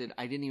accepted,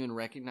 I didn't even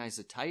recognize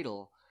the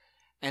title,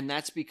 and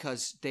that's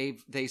because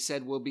they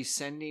said we'll be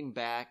sending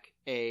back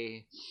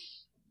an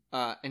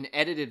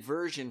edited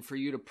version for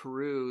you to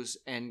peruse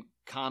and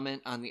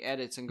comment on the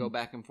edits and go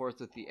back and forth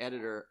with the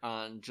editor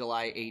on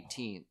July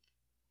 18th.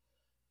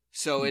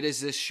 So it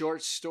is this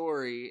short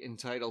story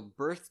entitled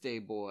 "Birthday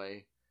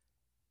Boy"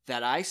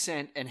 that I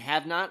sent and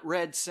have not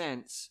read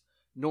since,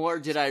 nor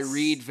did I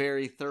read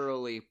very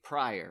thoroughly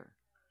prior.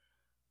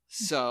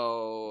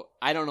 So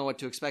I don't know what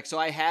to expect. So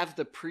I have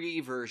the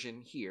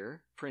pre-version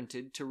here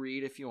printed to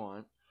read if you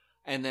want.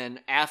 And then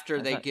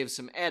after they give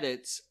some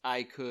edits,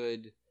 I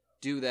could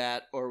do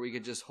that, or we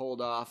could just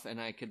hold off and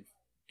I could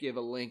give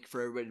a link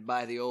for everybody to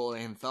buy the old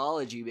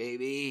anthology,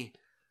 baby.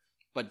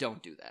 But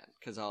don't do that,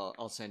 because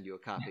I'll send you a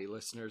copy,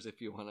 listeners, if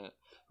you want to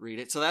read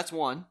it. So that's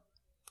one.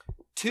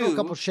 Throw a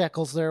couple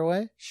shekels their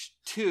way.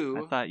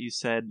 Two. I thought you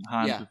said,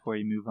 Hans, Yeah. before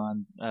you move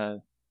on,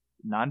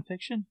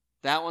 nonfiction?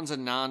 That one's a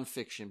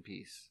nonfiction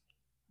piece.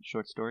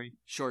 Short story?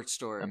 Short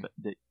story.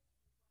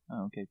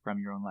 Oh, okay, from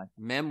your own life.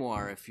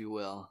 Memoir, if you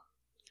will.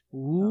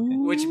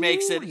 Ooh, Which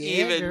makes it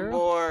yeah, even girl.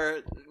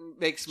 more...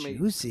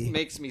 Juicy.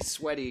 Makes me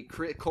sweaty.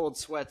 Cold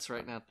sweats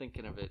right now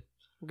thinking of it.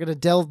 We're going to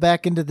delve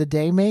back into the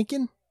day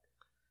making.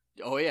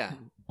 Oh, yeah.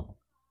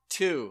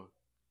 2.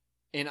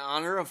 In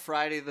honor of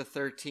Friday the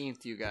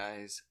 13th, you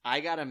guys, I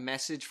got a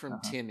message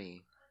from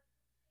Timmy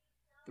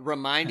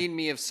reminding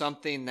me of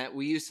something that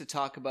we used to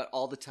talk about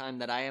all the time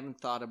that I haven't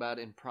thought about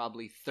in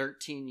probably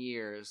 13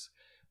 years,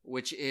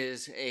 which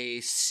is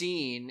a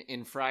scene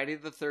in Friday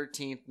the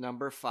 13th,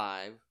 number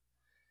 5,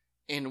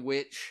 in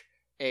which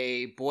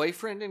a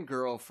boyfriend and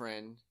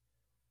girlfriend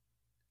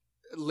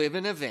live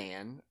in a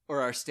van,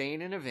 or are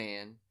staying in a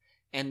van,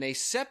 and they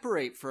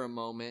separate for a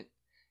moment,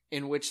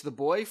 in which the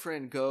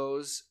boyfriend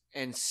goes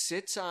and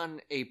sits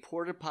on a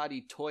porta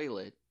potty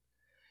toilet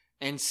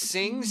and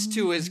sings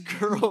to his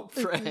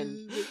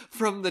girlfriend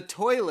from the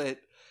toilet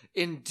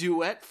in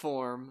duet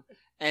form,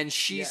 and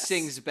she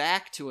sings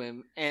back to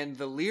him, and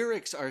the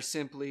lyrics are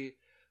simply,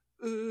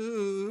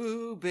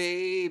 "Ooh,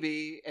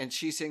 baby," and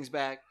she sings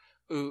back,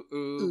 "Ooh,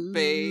 ooh,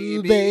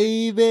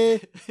 baby."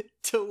 baby.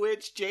 To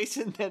which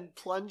Jason then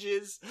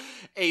plunges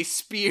a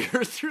spear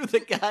through the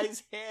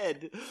guy's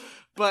head.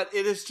 But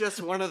it is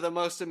just one of the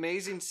most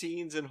amazing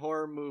scenes in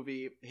horror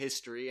movie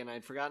history, and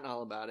I'd forgotten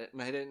all about it,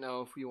 and I didn't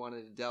know if we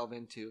wanted to delve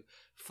into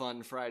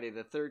fun Friday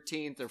the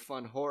 13th or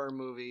fun horror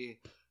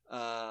movie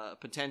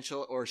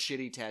potential, or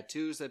shitty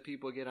tattoos that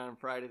people get on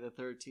Friday the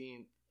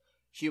 13th.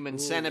 Human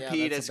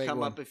Centipede has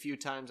come up a few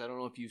times. I don't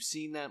know if you've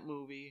seen that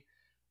movie.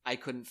 I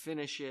couldn't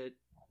finish it.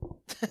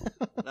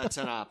 That's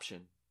an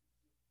option.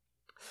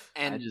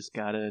 And I just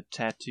got a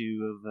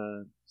tattoo of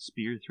a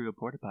spear through a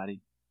porta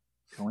potty,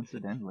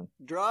 coincidentally.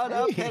 Draw it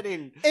up,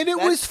 Henning. And it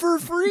was for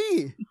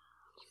free.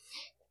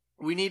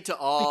 We need to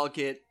all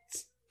get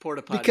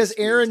porta potty Because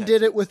spear Aaron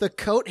did it tattoos. with a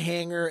coat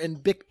hanger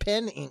and Bic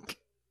pen ink.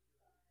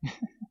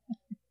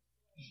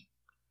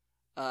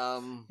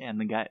 And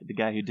the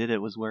guy who did it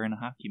was wearing a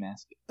hockey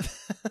mask.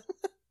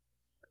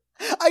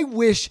 I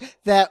wish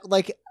that,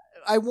 like,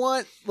 I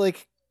want,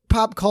 like,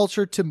 pop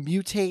culture to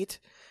mutate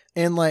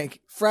and,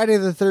 like, Friday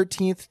the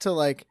 13th to,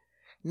 like,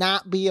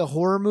 not be a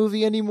horror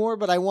movie anymore,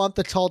 but I want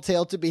the tall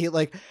tale to be,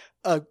 like,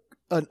 an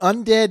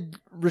undead,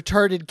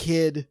 retarded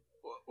kid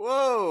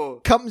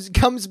Whoa!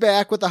 comes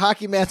back with a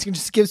hockey mask and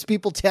just gives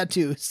people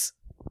tattoos.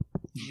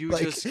 You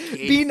Like, just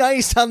be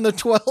nice on the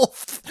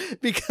 12th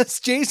because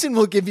Jason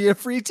will give you a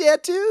free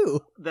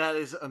tattoo. That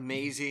is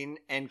amazing.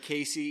 And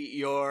Casey,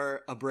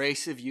 your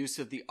abrasive use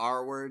of the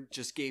R word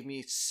just gave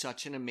me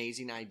such an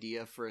amazing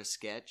idea for a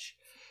sketch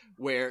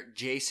where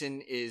Jason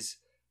is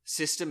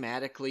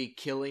systematically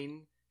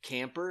killing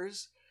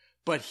campers,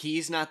 but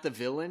he's not the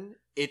villain.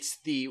 It's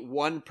the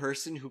one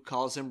person who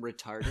calls him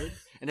retarded.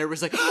 And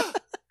everybody's like,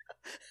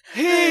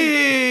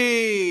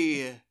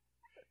 hey!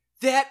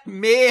 That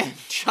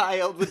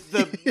man-child with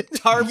the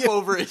tarp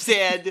over his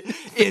head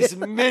is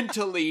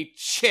mentally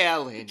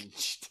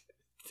challenged.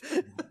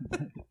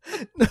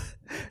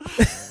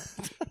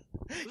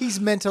 He's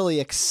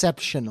mentally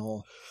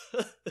exceptional.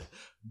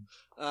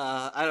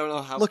 I don't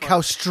know how. Look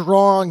how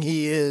strong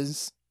he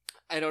is.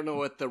 I don't know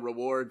what the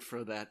reward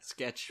for that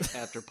sketch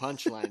after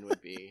punchline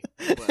would be.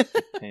 But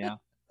Yeah.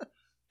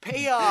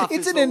 payoff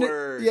It's is an the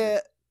word.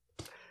 yeah.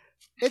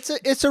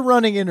 It's a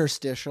running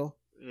interstitial.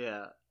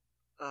 Yeah.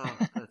 Oh,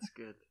 that's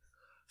good.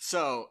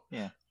 So,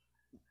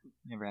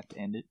 Never have to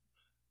end it.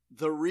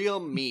 the real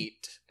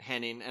meat,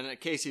 Henning, and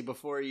Casey,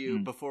 before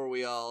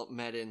we all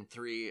met in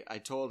 3, I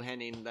told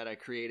Henning that I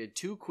created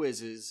 2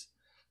 quizzes,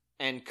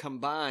 and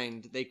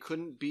combined, they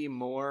couldn't be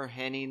more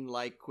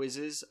Henning-like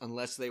quizzes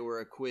unless they were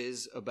a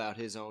quiz about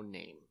his own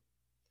name.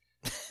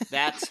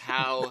 That's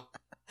how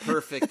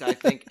perfect I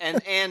think,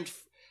 and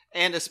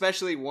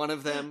especially one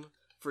of them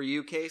for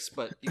you, Case,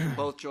 but you can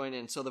both join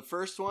in. So the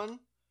first one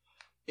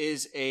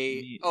is get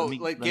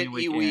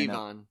E-Weave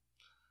on.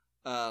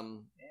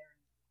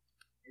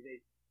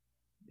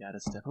 Gotta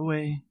step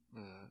away.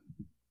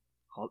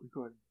 Halt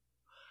recording.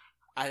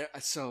 I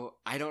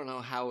don't know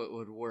how it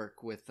would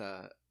work with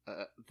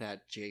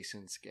that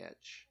Jason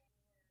sketch.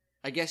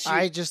 I guess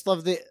I just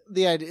love the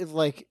idea of,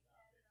 like,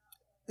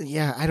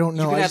 yeah, I don't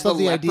you know. could I have just love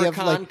the idea of,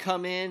 Leprechaun like,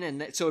 come in,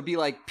 and so it'd be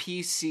like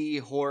PC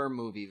horror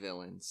movie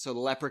villains. So the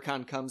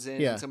Leprechaun comes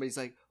in, and somebody's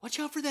like, "Watch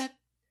out for that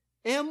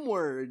M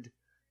word."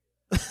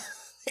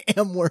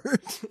 M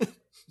word.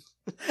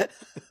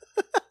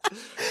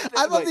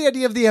 I love the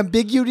idea of the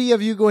ambiguity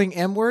of you going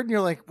M word, and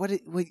you're like, what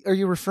are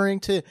you referring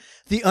to?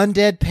 The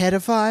undead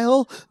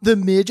pedophile? The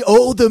midget?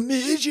 Oh, the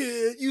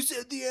midget! You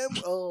said the M.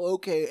 Oh,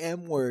 okay,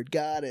 M word.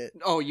 Got it.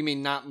 Oh, you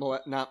mean not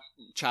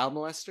child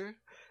molester?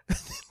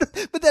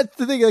 But that's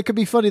the thing that could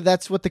be funny.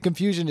 That's what the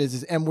confusion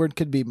is M word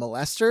could be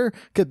molester,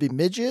 could be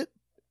midget,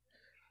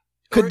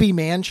 could be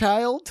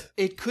man-child.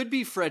 It could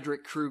be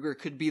Frederick Krueger,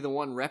 could be the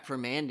one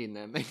reprimanding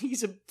them, and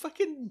he's a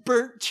fucking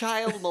burnt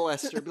child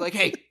molester. Be like,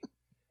 hey,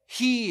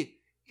 he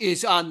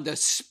is on the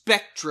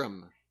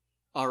spectrum,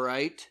 all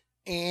right?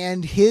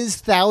 And his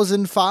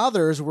 1,000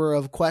 fathers were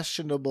of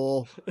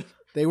questionable.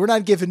 They were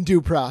not given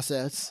due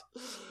process.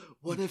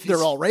 They're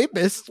all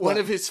rapists. One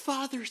of his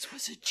fathers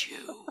was a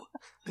Jew.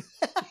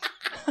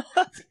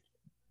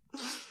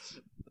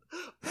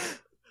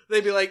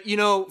 They'd be like,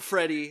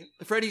 Freddy.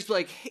 Freddy's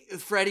like, hey,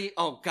 Freddy.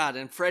 Oh God,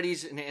 and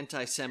Freddy's an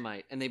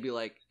anti-Semite, and they'd be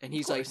like, and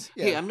he's like,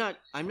 hey, I'm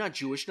not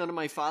Jewish. None of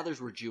my fathers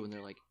were Jew, and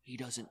they're like, he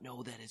doesn't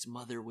know that his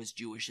mother was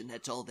Jewish, and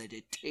that's all that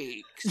it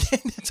takes.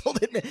 That's all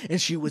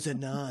and she was a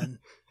nun,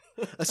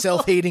 a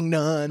self-hating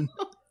nun.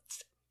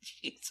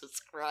 Jesus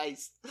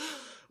Christ.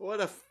 What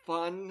a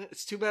fun.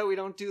 It's too bad we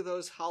don't do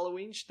that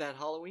Halloween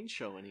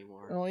show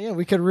anymore. Oh yeah,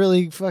 we could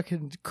really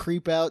fucking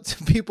creep out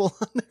some people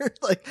on there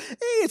like,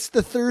 hey, it's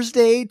the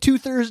Thursday, 2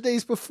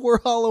 Thursdays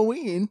before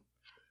Halloween.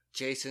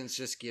 Jason's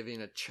just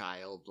giving a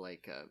child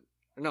like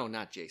No,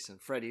 not Jason.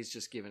 Freddy's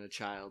just giving a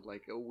child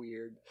like a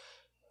weird.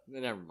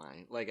 Never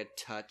mind. Like a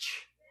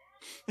touch.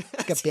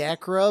 Like a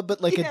back rub,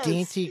 but like Yes. a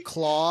dainty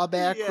claw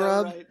back Yeah,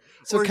 rub. right.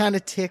 So Or it kind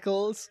of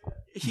tickles.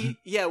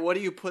 What do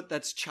you put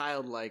that's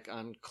childlike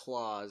on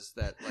claws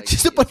that like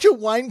Just a bunch of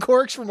wine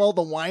corks from all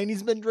the wine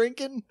he's been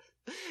drinking.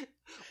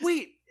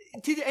 Wait,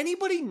 did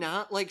anybody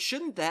not like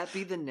shouldn't that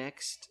be the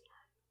next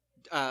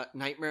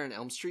Nightmare on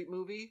Elm Street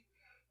movie?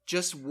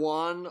 Just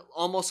one,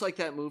 almost like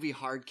that movie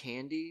Hard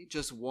Candy,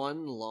 just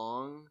one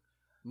long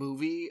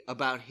movie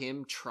about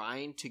him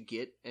trying to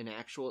get an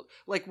actual,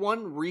 like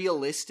one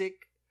realistic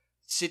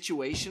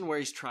situation where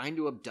he's trying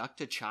to abduct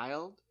a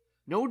child.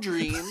 No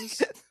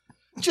dreams.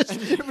 Just,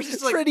 And it was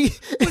just like, Freddy.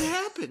 what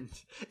happened?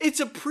 It's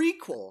a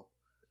prequel.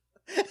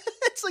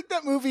 It's like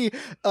that movie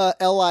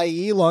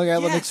LIE, Long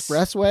Island Yes.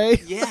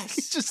 Expressway. Yes.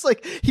 It's just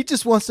like he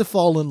just wants to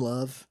fall in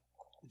love.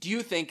 Do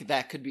you think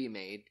that could be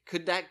made?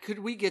 Could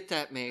we get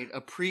that made?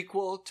 A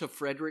prequel to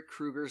Frederick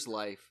Krueger's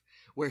life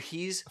where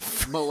he's I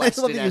love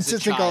molested that you as a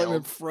insist on calling him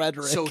child.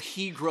 Frederick. So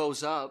he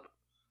grows up,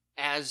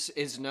 as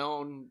is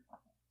known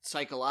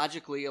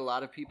psychologically, a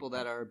lot of people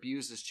that are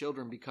abused as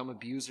children become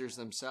abusers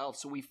themselves.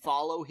 So we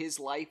follow his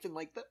life in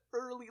like the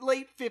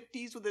late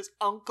 50s with his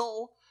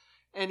uncle,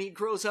 and he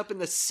grows up in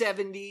the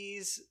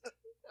 70s.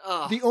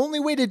 Ugh. The only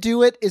way to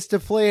do it is to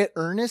play it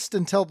earnest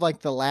until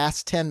like the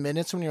last 10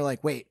 minutes when you're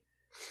like, wait,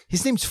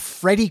 his name's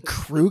Freddy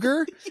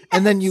Krueger?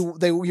 And then you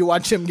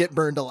watch him get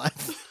burned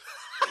alive.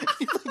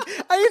 Like,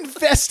 I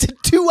invested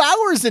 2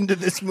 hours into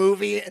this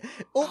movie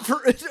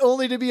for it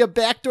only to be a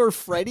backdoor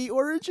Freddy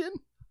origin.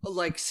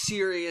 Like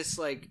serious,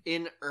 like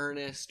in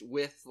earnest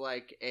with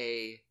like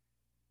a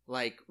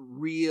like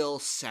real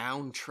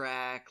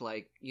soundtrack,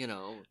 like, you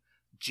know,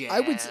 jazz I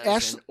would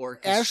and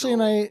orchestral. Ashley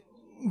and I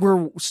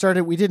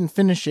we didn't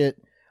finish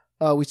it.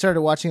 We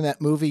started watching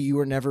that movie You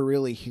Were Never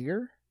Really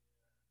Here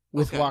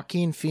with Okay.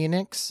 Joaquin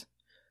Phoenix.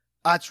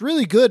 It's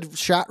really good,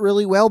 shot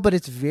really well, but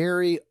it's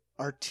very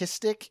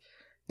artistic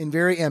and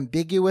very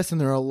ambiguous, and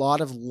there are a lot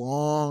of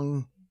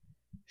long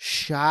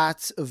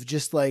shots of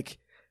just like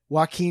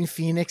Joaquin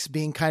Phoenix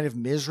being kind of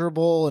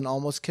miserable and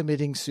almost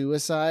committing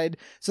suicide.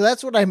 So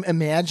that's what I'm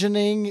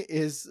imagining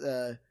is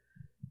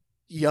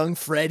young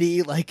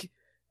Freddy like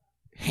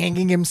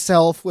hanging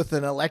himself with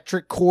an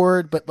electric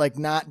cord, but like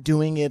not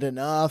doing it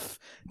enough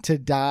to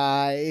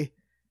die.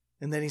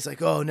 And then he's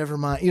like, oh, never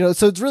mind. You know,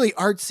 so it's really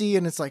artsy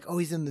and it's like, oh,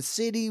 he's in the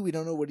city. We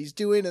don't know what he's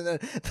doing. And then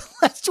the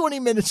last 20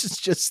 minutes is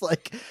just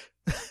like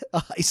a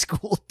high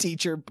school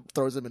teacher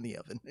throws him in the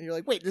oven. And you're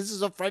like, wait, this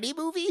is a Freddy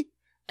movie?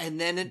 And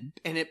then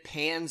it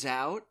pans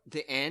out,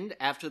 the end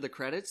after the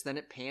credits, then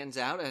it pans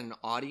out at an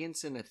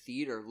audience in a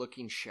theater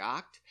looking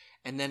shocked,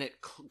 and then it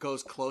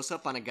goes close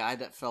up on a guy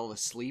that fell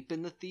asleep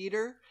in the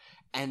theater,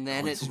 and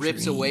then it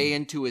rips away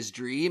into his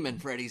dream,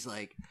 and Freddy's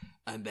like,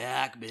 I'm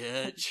back,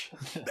 bitch.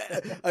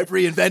 I've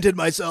reinvented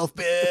myself,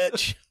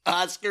 bitch.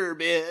 Oscar,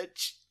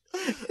 bitch.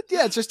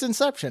 Yeah, it's just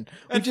Inception.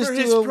 We And just for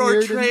do his a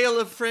weird- portrayal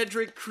of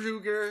Frederick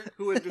Krueger,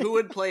 who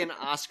would play an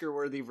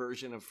Oscar-worthy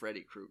version of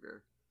Freddy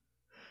Krueger?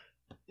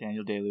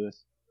 Daniel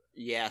Day-Lewis.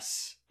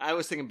 Yes, I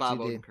was thinking Bob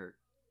GD. Odenkirk.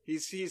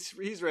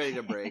 He's ready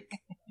to break.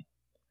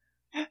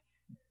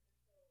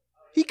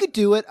 He could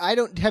do it. I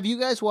don't. Have you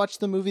guys watched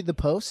the movie The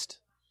Post?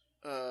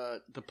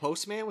 The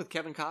Postman with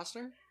Kevin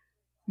Costner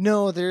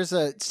No, there's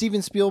a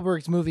Steven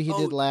Spielberg's movie he Oh.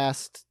 did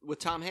last. with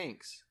Tom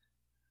Hanks.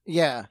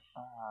 Yeah.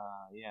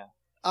 Yeah.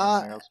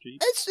 Uh, Meryl Streep.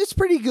 it's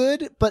pretty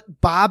good,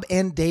 but Bob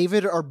and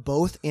David are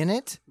both in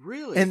it,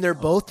 Really? and they're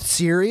both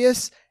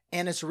serious,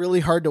 and it's really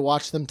hard to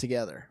watch them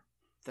together.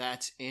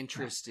 That's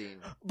interesting.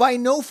 By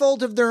no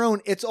fault of their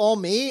own, it's all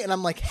me, and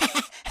I'm like,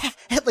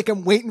 like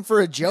I'm waiting for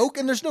a joke,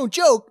 and there's no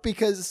joke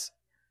because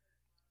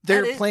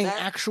they're playing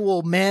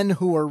actual men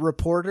who are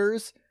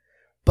reporters.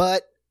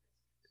 But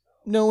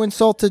no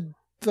insult to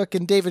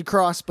fucking David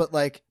Cross, but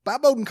like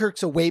Bob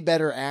Odenkirk's a way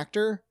better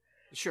actor.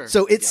 Sure.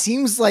 So it Yeah.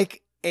 seems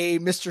like a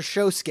Mr.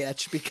 Show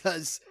sketch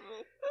because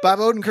Bob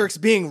Odenkirk's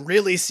being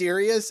really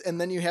serious,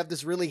 and then you have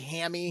this really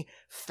hammy,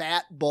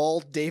 fat,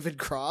 bald David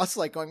Cross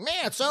like going,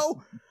 man,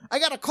 so I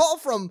got a call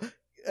from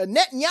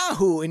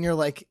Netanyahu, and you're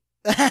like,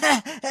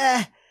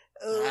 That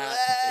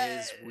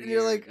is and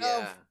you're like, weird, oh,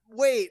 yeah.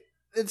 wait,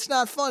 it's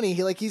not funny.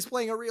 He's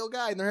playing a real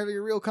guy, and they're having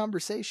a real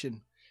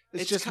conversation.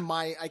 It's just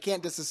I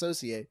can't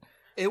disassociate.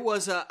 It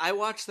was. I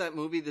watched that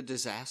movie, The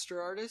Disaster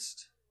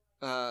Artist.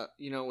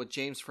 With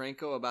James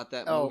Franco about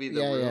that Oh, movie, The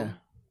yeah, Room. yeah.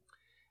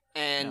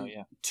 And Oh,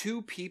 yeah.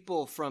 two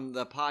people from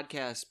the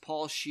podcast,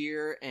 Paul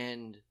Scheer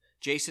and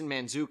Jason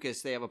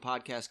Mantzoukas, they have a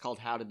podcast called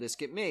How Did This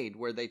Get Made,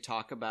 where they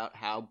talk about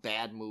how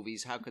bad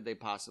movies, how could they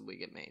possibly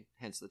get made,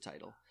 hence the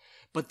title.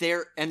 But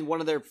one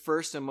of their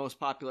first and most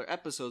popular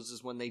episodes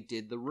is when they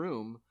did The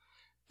Room,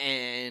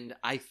 and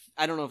I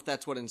don't know if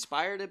that's what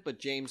inspired it, but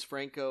James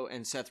Franco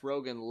and Seth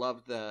Rogen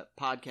loved the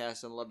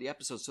podcast and loved the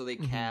episode, so they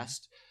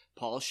cast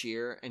Paul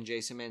Scheer and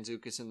Jason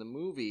Mantzoukas in the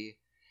movie.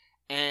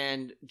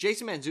 And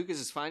Jason Mantzoukas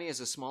is fine. He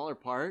has a smaller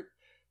part,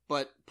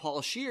 but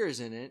Paul Scheer is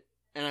in it,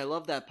 and I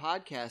love that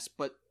podcast.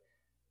 But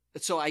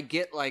So I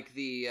get like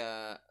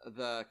the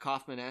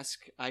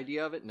Kaufman-esque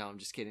idea of it. No, I'm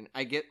just kidding.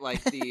 I get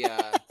like the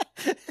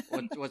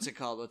what's it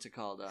called?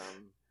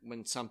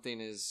 When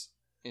something is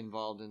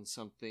involved in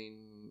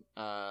something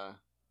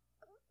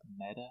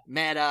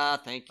meta.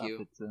 Thank you.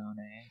 Up its own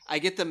ass. I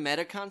get the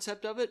meta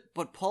concept of it,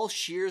 but Paul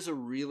Scheer's a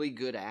really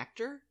good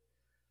actor,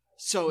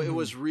 so it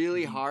was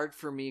really hard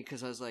for me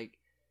because I was like,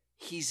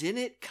 he's in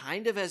it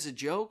kind of as a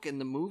joke,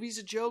 and the movie's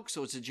a joke,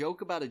 so it's a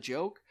joke about a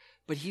joke.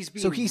 But he's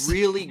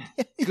really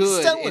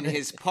good in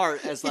his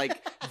part as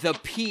like the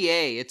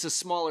PA. It's a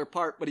smaller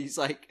part, but he's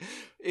like,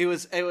 it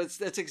was.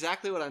 That's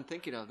exactly what I'm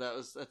thinking of.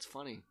 That's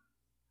funny.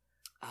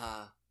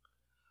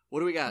 What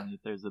do we got? And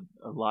there's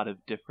a lot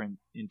of different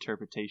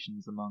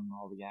interpretations among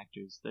all the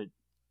actors.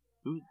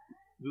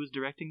 Who's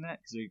directing that?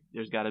 Because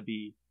there's got to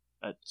be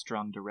a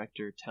strong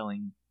director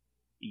telling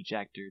each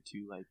actor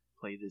to like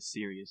play this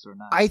serious or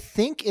not. I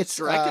think it's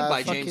directed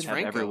by James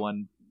Franco.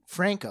 Everyone.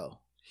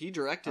 Franco. He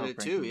directed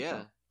it Franco too, yeah.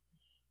 himself.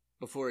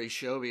 Before he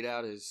shovied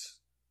out his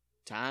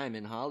time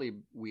in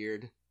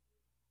Hollyweird.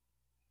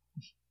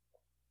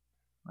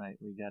 Right,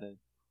 we gotta.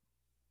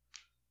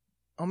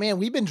 Oh man,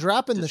 we've been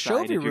dropping the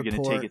decide Shovey if you're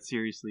report. gonna take it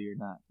seriously or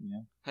not. You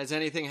know. Has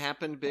anything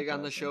happened big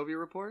on the Okay. Shovey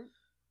report?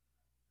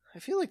 I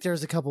feel like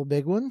there's a couple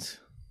big ones.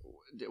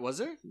 Was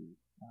there?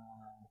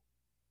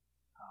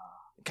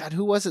 God,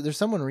 who was it? There's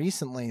someone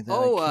recently that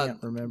I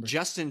can't remember.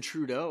 Justin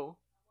Trudeau.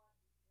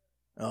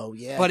 Oh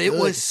yeah, But it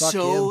good. was Fuck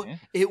so him.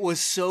 it was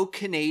so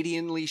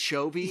Canadianly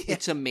Shovey. Yeah.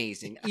 It's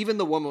amazing. Even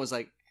the woman was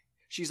like,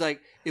 she's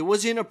like, it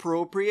was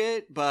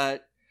inappropriate,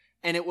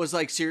 and it was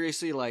like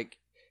seriously like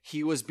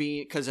he was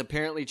being, because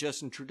apparently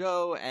Justin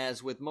Trudeau,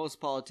 as with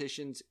most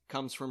politicians,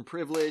 comes from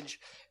privilege,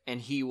 and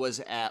he was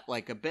at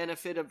like a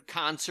benefit of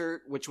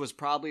concert, which was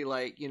probably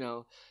like, you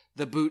know,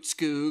 the Boot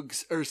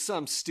Scoogs or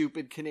some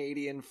stupid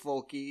Canadian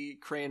folky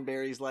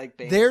cranberries like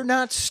band. They're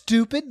not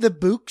stupid. The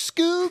Book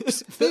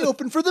Scoops. They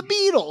opened for the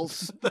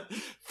Beatles.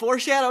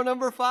 Foreshadow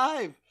number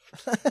 5.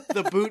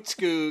 The Boot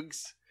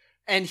Scoogs.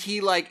 And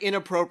he like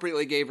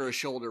inappropriately gave her a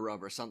shoulder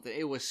rub or something.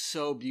 It was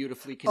so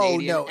beautifully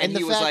Canadian. Oh, no. And he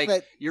the was fact like,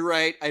 that- you're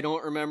right, I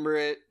don't remember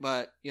it,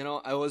 but you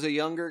know, I was a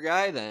younger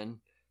guy then.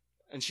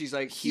 And she's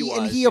like, he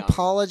he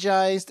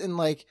apologized, and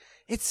like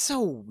it's so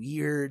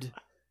weird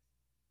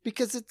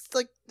because it's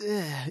like,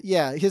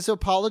 yeah, his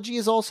apology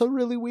is also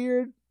really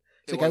weird.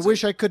 It's like, I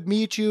wish I could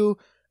meet you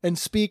and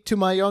speak to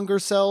my younger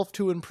self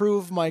to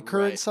improve my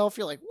current Right. self.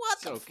 You're like, what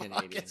So the fuck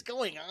Canadian. is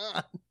going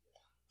on?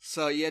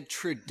 So you had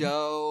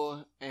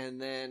Trudeau, and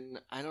then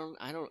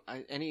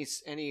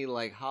any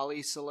like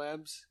Holly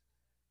celebs.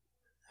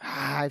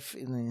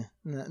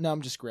 No,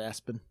 I'm just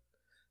grasping.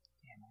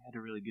 Damn, I had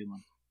a really good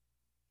one.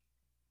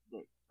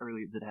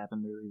 That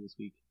happened early this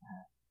week.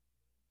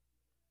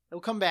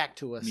 It'll come back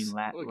to I us. mean,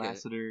 We'll get it.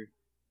 Lassiter,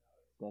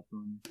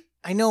 definitely.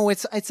 I know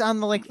it's on the I the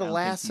don't think he's coming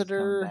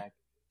Lassiter. back.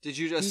 Did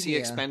you just see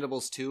Yeah.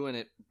 Expendables 2 and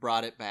it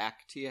brought it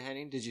back to you,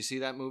 Henning? Did you see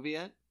that movie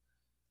yet?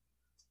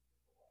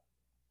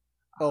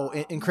 Oh,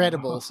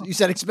 Incredibles. You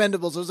said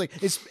Expendables. I was like,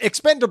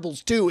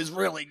 Expendables 2 is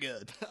really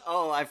good.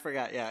 Oh, I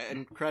forgot. Yeah,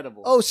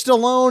 incredible. Oh,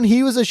 Stallone,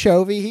 he was a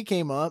Chovy. He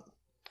came up.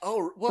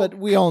 Oh, well, But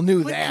we all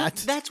knew but that.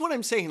 That's what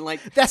I'm saying.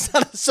 Like, That's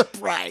not a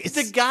surprise.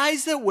 the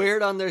guys that wear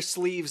it on their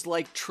sleeves,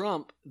 like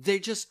Trump, they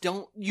just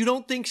don't. You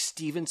don't think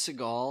Steven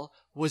Seagal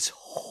was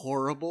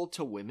horrible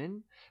to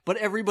women, but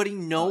everybody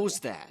knows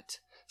that,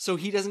 so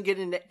he doesn't get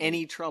into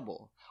any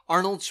trouble.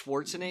 Arnold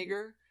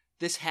Schwarzenegger.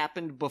 This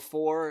happened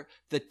before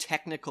the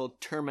technical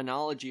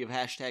terminology of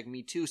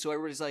 #MeToo, so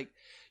everybody's like,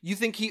 "You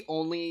think he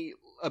only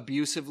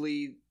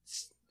abusively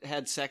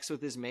had sex with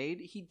his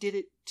maid? He did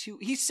it too.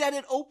 He said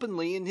it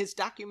openly in his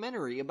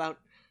documentary about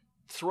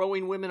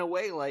throwing women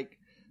away like,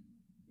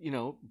 you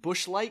know,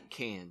 Busch Light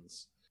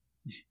cans."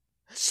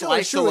 Sly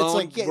it's true. It's Stallone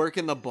like, yeah.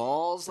 working the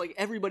balls. Like,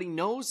 everybody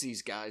knows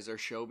these guys are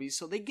Shobies,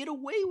 so they get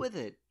away with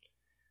it.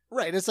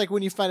 Right. It's like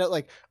when you find out,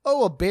 like,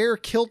 oh, a bear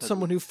killed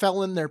someone who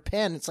fell in their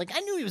pen. It's like, I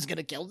knew he was going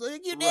to kill them.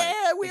 Yeah,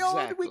 Right, we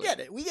exactly. get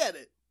it. We get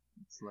it.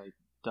 It's like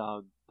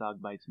dog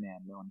bites man.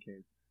 No one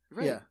cares.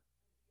 Right. Yeah.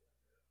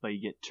 But you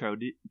get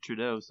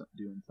Trudeau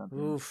doing something.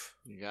 Oof.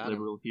 You got him.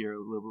 Liberal hero,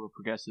 liberal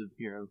progressive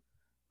hero.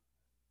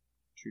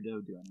 Trudeau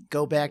doing it.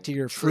 Go back to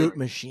your fruit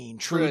machine.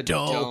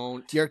 Trudeau.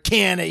 Don't. Your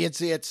can,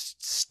 it's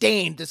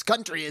stained. This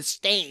country is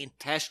stained.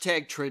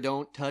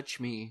 #Trudeau touch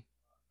me.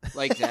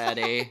 Like that,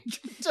 eh?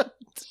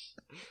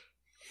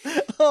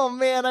 Oh,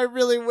 man, I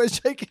really wish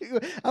I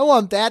could. I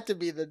want that to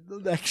be the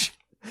next.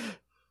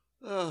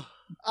 Ugh.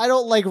 I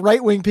don't like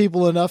right-wing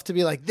people enough to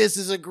be like, this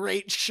is a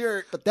great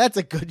shirt, but that's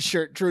a good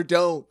shirt.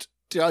 Trudeau,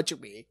 touch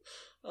me.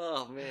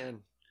 Oh,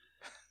 man.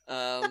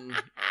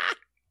 I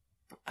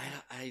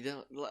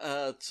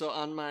don't.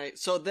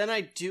 So then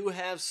I do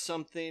have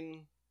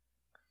something,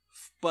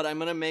 but I'm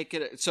gonna make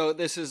it. So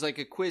this is like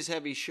a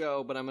quiz-heavy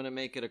show, but I'm gonna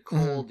make it a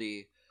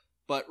coldie.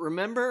 But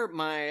remember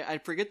I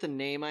forget the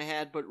name I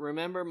had, but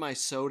remember my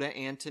soda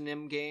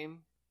antonym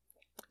game?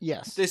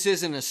 Yes. This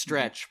isn't a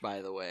stretch,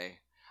 by the way.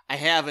 I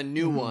have a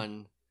new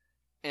one.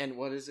 And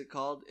what is it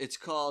called? It's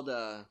called,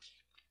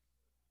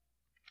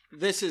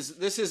 this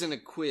isn't a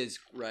quiz,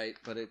 right?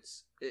 But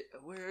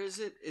Where is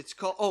it? It's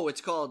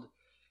called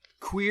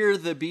Queer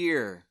the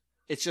Beer.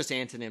 It's just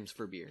antonyms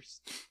for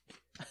beers.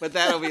 But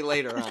that'll be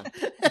later on.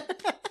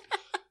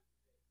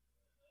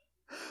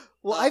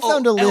 Well, I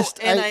found a list.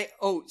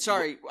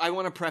 Sorry. I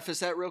want to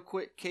preface that real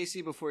quick,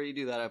 Casey, before you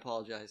do that. I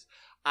apologize.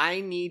 I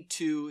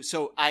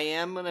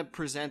am going to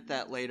present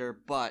that later,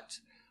 but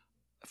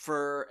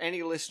for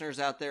any listeners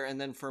out there,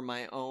 and then for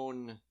my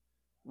own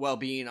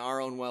well-being,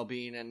 our own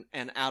well-being,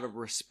 and out of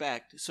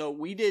respect. So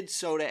we did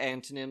soda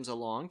antonyms a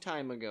long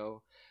time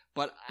ago,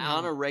 but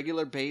on a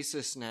regular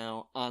basis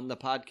now on the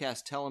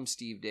podcast Tell 'em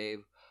Steve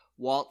Dave,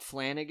 Walt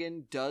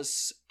Flanagan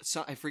does,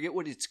 I forget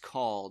what it's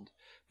called,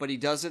 but he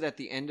does it at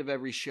the end of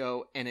every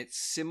show, and it's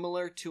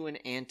similar to an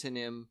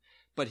antonym,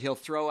 but he'll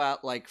throw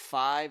out like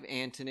 5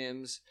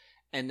 antonyms,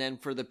 and then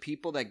for the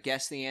people that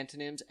guess the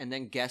antonyms and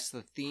then guess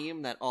the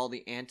theme that all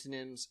the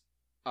antonyms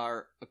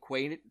are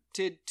equated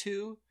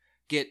to,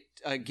 get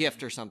a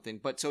gift or something.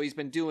 But so he's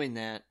been doing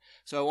that.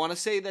 So I want to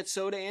say that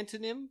soda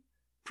antonym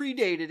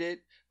predated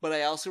it, but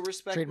I also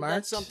respect that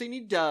that's something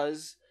he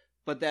does,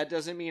 but that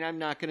doesn't mean I'm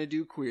not going to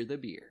do Queer the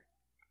Beer.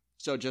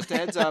 So just a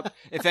heads up,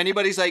 if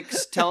anybody's like,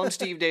 Tell 'em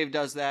Steve Dave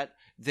does that,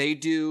 they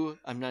do.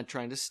 I'm not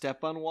trying to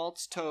step on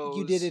Walt's toes.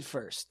 You did it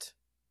first.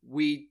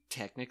 We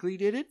technically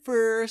did it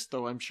first,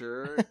 though I'm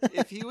sure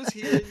if he was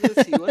hearing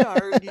this, he would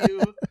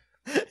argue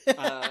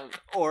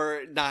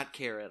or not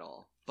care at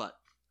all.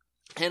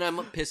 And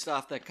I'm pissed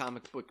off that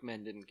Comic Book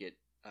Men didn't get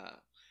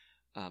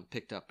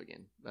picked up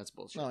again. That's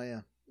bullshit. Oh,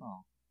 yeah.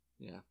 Oh.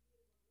 Yeah.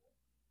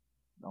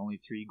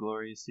 Only 3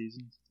 glorious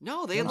seasons?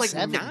 No, they had like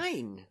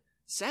 9.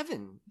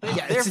 7.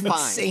 Yeah, they're it's fine.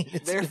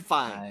 insane. They're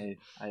fine.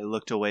 I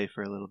looked away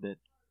for a little bit.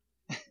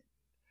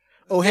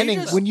 Oh,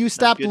 Henning, when you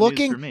stopped good news for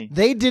looking, me.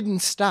 they didn't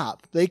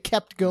stop. They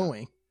kept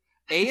going.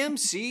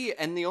 AMC,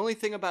 and the only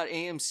thing about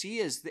AMC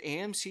is the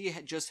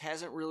AMC just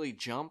hasn't really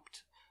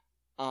jumped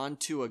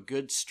onto a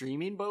good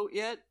streaming boat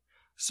yet.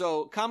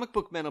 So Comic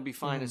Book Men will be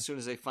fine as soon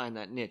as they find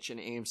that niche and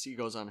AMC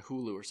goes on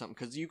Hulu or something,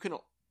 because you can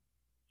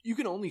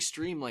only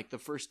stream like the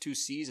first 2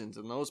 seasons,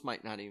 and those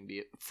might not even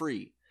be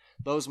free.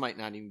 Those might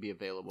not even be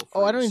available.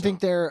 Oh, I don't even think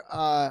they're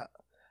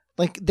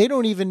they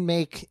don't even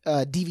make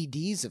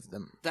DVDs of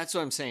them. That's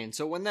what I'm saying.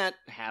 So when that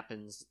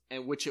happens,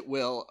 and which it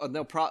will,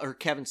 or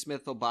Kevin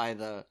Smith will buy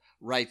the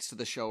rights to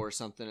the show or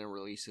something and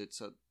release it.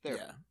 So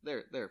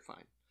they're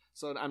fine.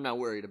 So I'm not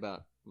worried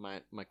about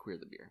my Queer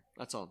the Beer.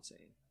 That's all I'm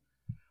saying.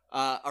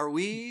 Are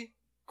we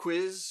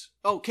quiz?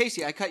 Oh,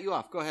 Casey, I cut you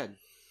off. Go ahead.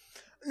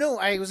 No,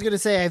 I was going to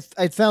say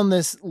I found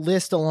this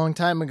list a long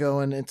time ago,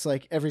 and it's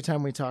like every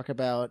time we talk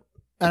about,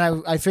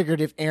 and I figured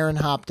if Aaron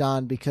hopped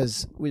on,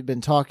 because we've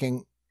been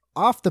talking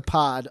off the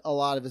pod, a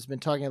lot of us been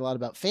talking a lot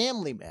about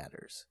Family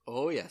Matters.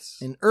 Oh, yes.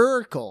 And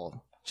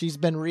Urkel, she's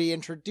been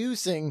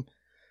reintroducing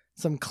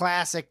some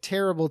classic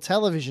terrible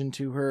television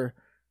to her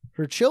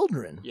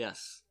children.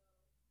 Yes.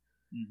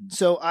 Mm-hmm.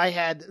 So I've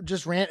had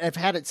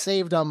it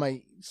saved on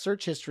my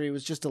search history. It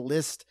was just a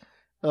list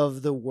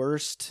of the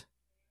worst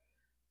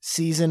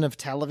season of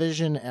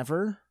television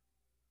ever.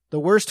 The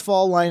worst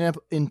fall lineup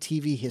in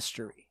TV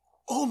history.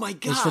 Oh my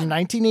God. It's from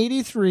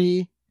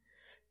 1983,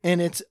 and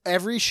it's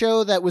every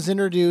show that was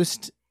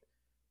introduced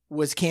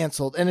was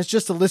canceled, and it's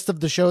just a list of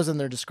the shows and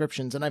their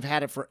descriptions, and I've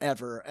had it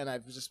forever, and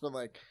I've just been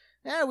like,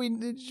 yeah,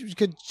 we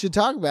should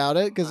talk about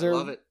it, because I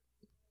love it.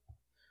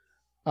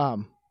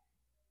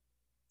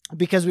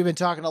 Because we've been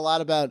talking a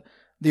lot about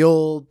the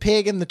old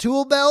pig in the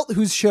tool belt,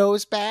 whose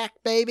show's back,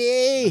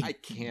 baby. I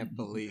can't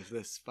believe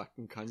this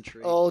fucking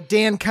country. Oh,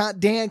 Dan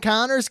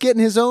Connor's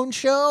getting his own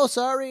show.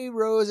 Sorry,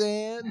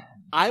 Roseanne.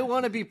 I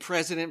want to be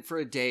president for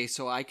a day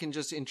so I can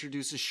just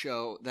introduce a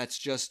show that's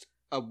just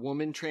a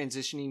woman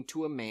transitioning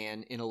to a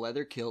man in a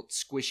leather kilt,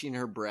 squishing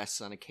her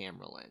breasts on a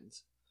camera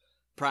lens.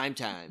 Prime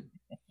time.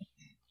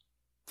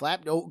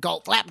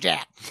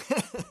 Flapjack.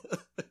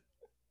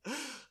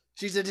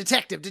 She's a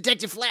detective,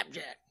 Detective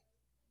Flapjack.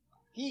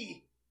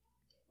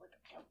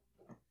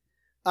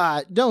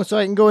 No, so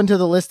I can go into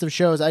the list of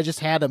shows. I just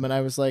had them, and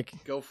I was like,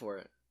 go for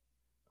it.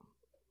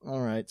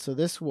 All right, so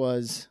this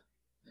was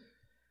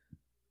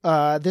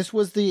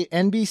the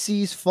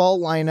NBC's fall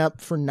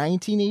lineup for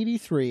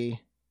 1983.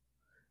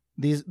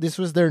 This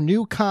was their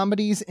new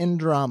comedies and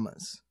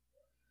dramas.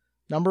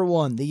 Number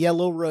 1, The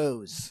Yellow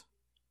Rose.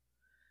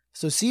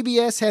 So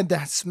CBS had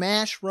that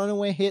smash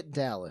runaway hit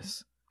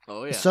Dallas.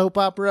 Oh, yeah. A soap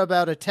opera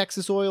about a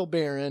Texas oil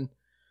baron.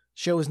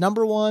 Show was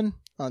number 1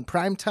 on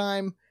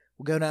primetime.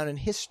 Will go down in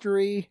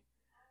history.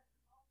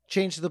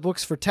 Changed the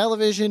books for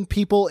television.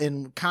 People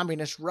in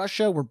communist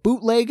Russia were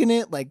bootlegging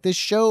it. Like, this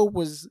show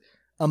was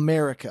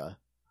America.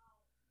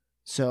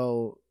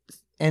 So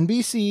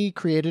NBC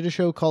created a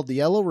show called The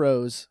Yellow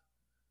Rose.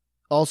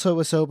 Also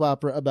a soap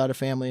opera about a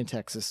family in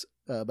Texas,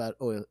 about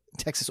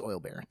Texas oil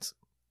barons.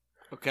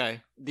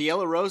 Okay. The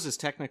Yellow Rose is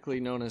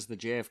technically known as the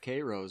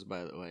JFK Rose,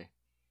 by the way.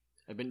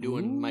 I've been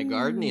doing my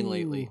gardening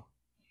lately.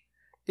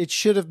 It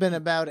should have been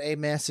about a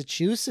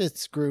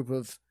Massachusetts group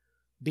of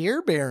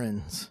beer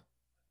barons.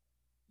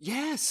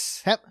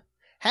 Yes.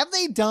 Have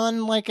they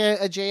done like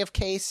a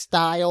JFK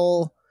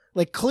style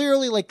Like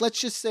clearly, like let's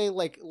just say,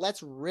 like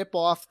let's rip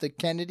off the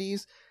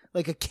Kennedys,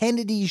 like a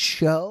Kennedy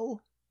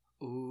show,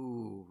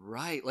 Ooh,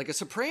 right, like a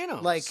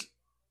Sopranos.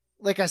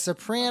 like a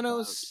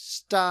Sopranos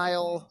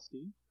style.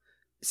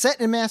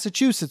 Set in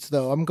Massachusetts,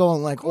 though. I'm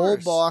going like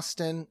old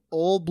Boston,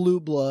 old blue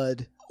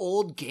blood.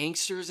 Old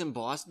gangsters in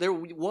Boston. There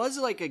was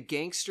like a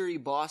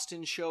gangstery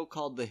Boston show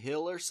called The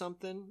Hill or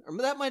something. Or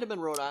that might have been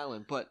Rhode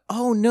Island, but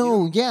Oh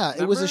no, yeah,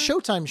 remember? it was a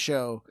Showtime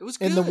show. It was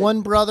good. And the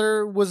one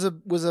brother was a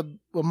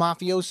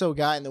mafioso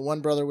guy, and the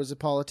one brother was a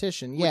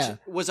politician. Yeah, Which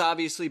was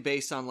obviously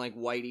based on like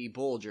Whitey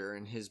Bulger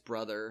and his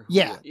brother.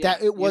 yeah,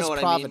 that it was You know what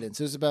I mean? Providence.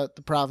 It was about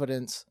the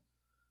Providence.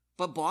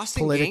 But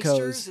Boston Politicos.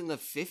 gangsters in the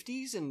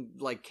 50s and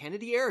like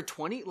Kennedy era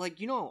 20, like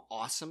you know how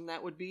awesome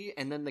that would be.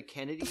 And then the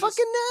Kennedys. The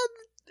fucking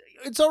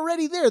it's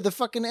already there. The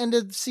fucking end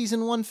of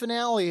season 1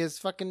 finale is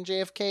fucking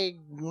JFK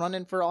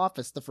running for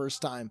office the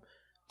first time.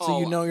 So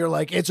you know you're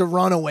like, it's a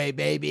runaway,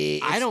 baby.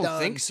 I don't done.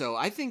 think so.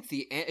 I think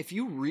if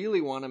you really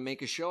want to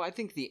make a show, I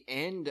think the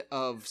end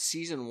of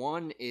season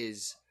 1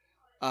 is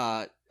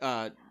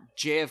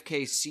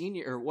JFK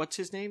Senior, or what's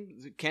his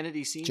name?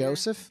 Kennedy Senior?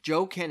 Joseph?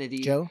 Joe Kennedy.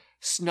 Joe?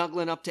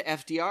 Snuggling up to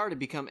FDR to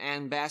become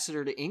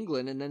ambassador to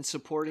England and then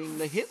supporting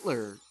the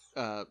Hitler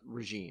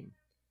regime.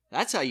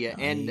 That's how you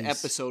end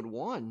episode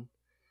 1.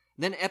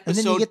 Then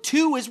episode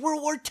 2 is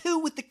World War II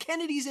with the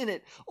Kennedys in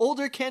it.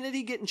 Older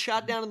Kennedy getting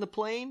shot down in the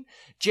plane.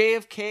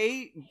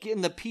 JFK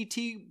getting the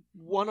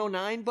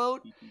PT-109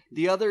 boat.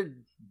 The other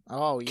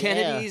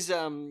Kennedys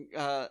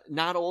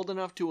not old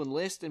enough to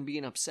enlist and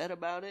being upset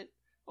about it.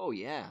 Oh,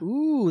 yeah.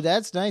 Ooh,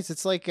 that's nice.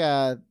 It's like,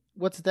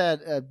 what's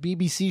that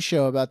BBC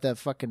show about that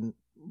fucking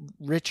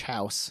rich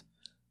house?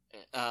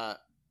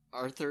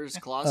 Arthur's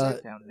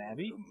Closet? Downton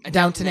Abbey?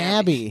 Downton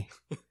Abbey.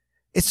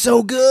 It's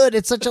so good.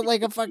 It's such a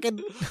like a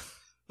fucking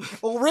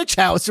old rich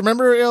house.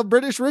 Remember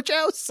British rich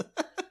house?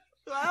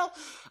 Well,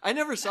 I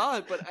never saw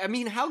it, but I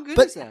mean, how good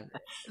is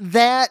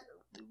that?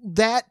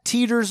 That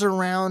teeters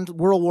around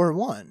World War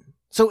One.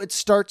 So it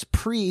starts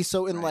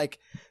in like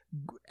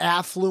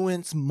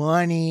affluence,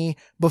 money,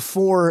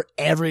 before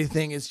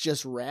everything is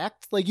just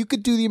wrecked. Like you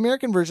could do the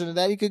American version of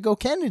that. You could go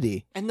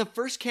Kennedy. And the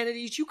first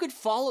Kennedys, you could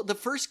follow. The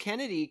first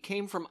Kennedy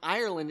came from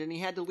Ireland, and he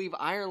had to leave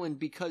Ireland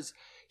because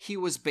he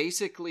was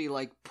basically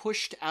like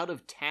pushed out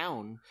of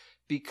town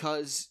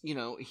because, you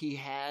know,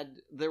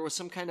 there was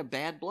some kind of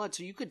bad blood.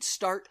 So you could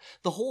start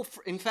the whole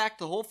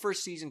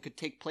first season could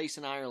take place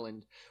in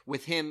Ireland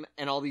with him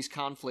and all these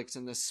conflicts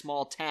in this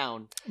small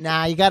town.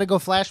 Nah, you got to go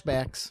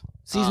flashbacks.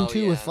 Season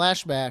 2 with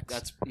flashbacks.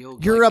 That's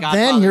Europe like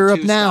then,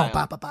 Europe now.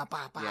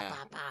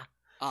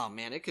 Oh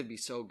man, it could be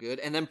so good.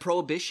 And then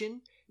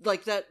Prohibition,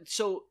 like that.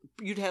 So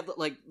you'd have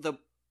like the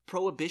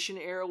Prohibition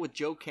era with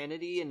Joe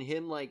Kennedy and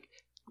him like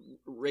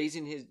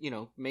raising his,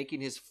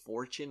 making his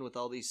fortune with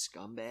all these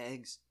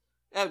scumbags.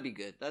 That would be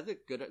good. That's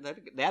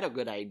a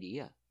good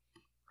idea.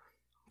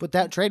 Put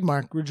that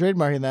trademark. We're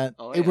trademarking that.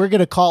 Oh, yeah. We're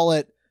gonna call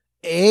it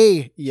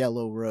a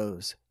Yellow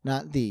Rose,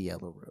 not the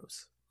Yellow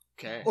Rose.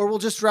 Okay. Or we'll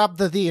just drop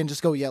the and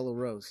just go Yellow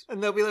Rose.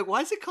 And they'll be like,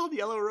 "Why is it called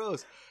Yellow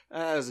Rose?"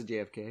 It was a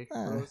JFK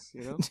rose,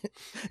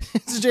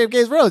 It's a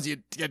JFK's rose. You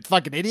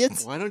fucking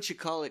idiots. Why don't you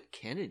call it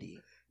Kennedy?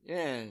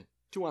 Yeah,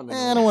 2 on the.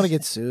 I don't want to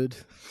get sued.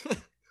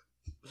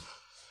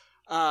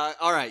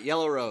 All right,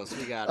 Yellow Rose,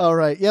 we got it. All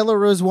right, Yellow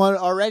Rose won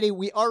already.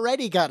 We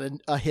already got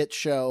a hit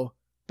show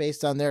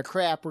based on their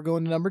crap. We're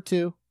going to number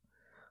 2.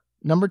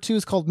 Number 2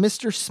 is called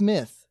Mr.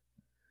 Smith.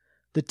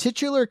 The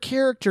titular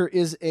character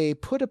is a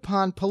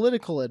put-upon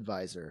political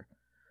advisor,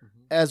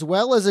 as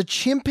well as a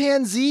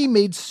chimpanzee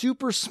made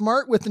super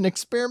smart with an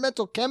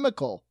experimental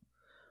chemical.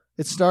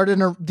 It starred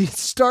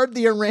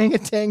the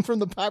orangutan from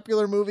the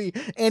popular movie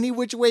Any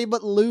Which Way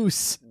But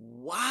Loose.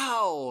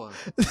 Wow.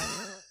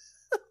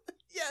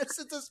 Yes,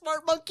 it's a smart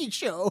monkey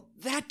show.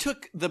 That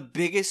took the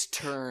biggest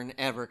turn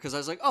ever because I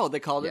was like, oh, they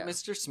called it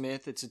Mr.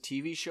 Smith. It's a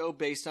TV show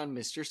based on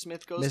Mr.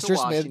 Smith Goes to Washington.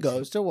 Mr. Smith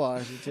Goes to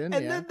Washington,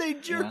 and then they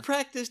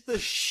practiced the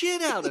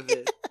shit out of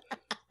it.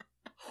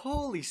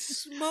 Holy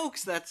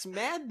smokes, that's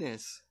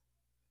madness.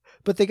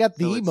 But they got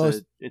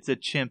It's a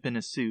chimp in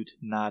a suit,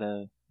 not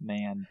a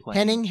man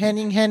playing.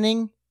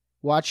 Henning.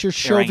 Watch your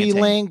Shovi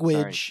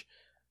language. Sorry.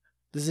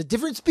 There's a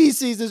different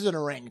species. There's an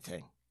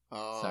orangutan.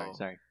 Oh,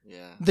 sorry.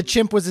 Yeah. The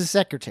chimp was his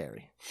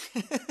secretary.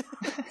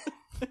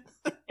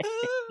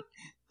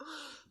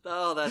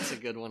 Oh, that's a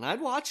good one.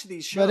 I'd watch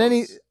these shows.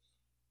 But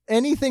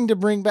anything to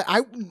bring back,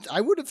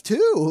 I would have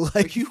too.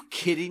 Like, are you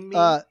kidding me?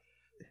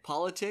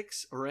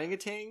 Politics,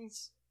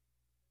 orangutans.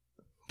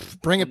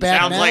 Bring it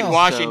back. Sounds now. like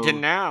Washington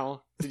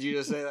now. Did you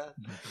just say that?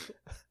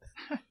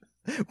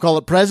 Call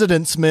it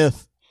President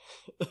Smith.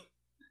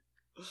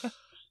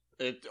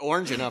 It's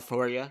orange enough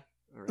for you.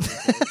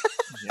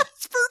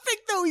 It's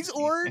perfect though. He's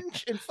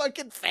orange and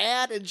fucking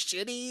fat and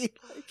shitty.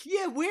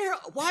 Yeah,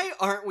 why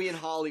aren't we in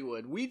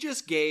Hollywood? We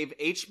just gave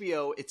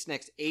HBO its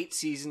next 8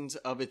 seasons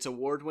of its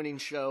award-winning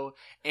show,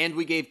 and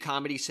we gave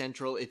Comedy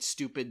Central its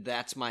stupid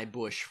That's My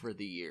Bush for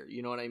the year.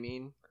 You know what I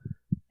mean?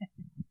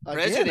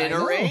 President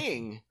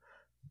Orang.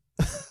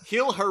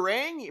 He'll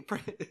harangue you.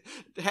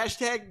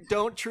 Hashtag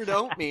don't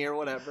Trudeau me or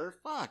whatever.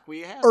 Fuck,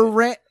 we have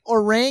it.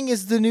 Orang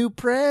is the new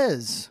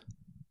prez.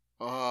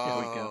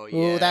 Oh, There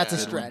we yeah. Oh, that's a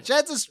stretch.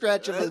 That's a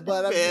stretch of it,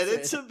 but I'm just saying.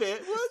 It's a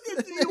bit.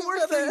 Well, you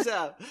work things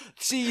out.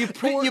 See, you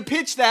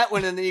pitch that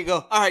one, and then you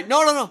go, all right,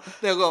 no.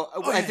 They'll go,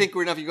 I think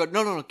we're enough. You go,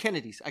 no,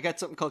 Kennedy's. I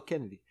got something called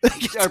Kennedy. Or I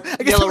guess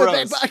Yellow I'm in my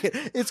Rose. back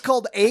pocket. It's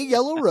called a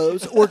Yellow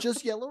Rose or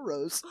just Yellow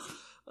Rose.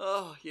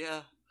 Oh,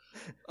 yeah.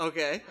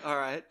 Okay, all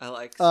right. I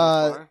like so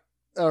Uh, far.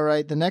 All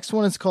right, the next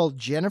one is called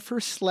Jennifer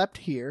Slept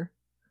Here.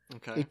 A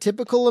Okay.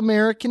 typical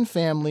American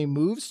family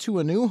moves to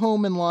a new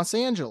home in Los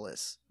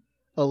Angeles.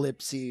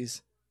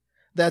 Ellipses.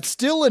 That's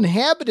still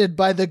inhabited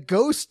by the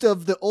ghost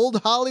of the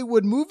old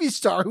Hollywood movie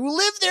star who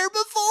lived there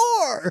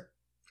before.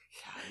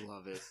 I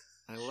love it.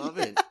 I love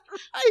it.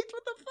 Right?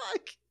 What the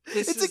fuck?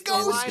 This It's is a the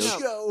ghost lineup.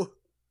 show.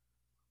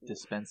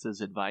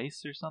 Dispenses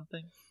advice or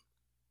something.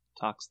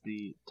 Talks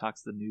the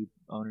new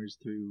owners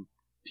through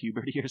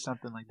puberty or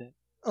something like that.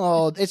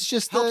 Oh, it's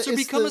just Helps her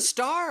it's become the a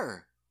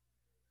star.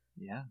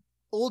 Yeah.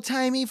 old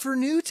timey for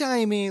new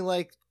timey.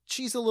 Like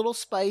she's a little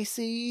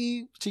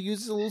spicy. She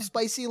uses a little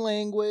spicy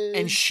language,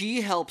 And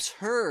she helps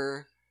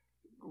her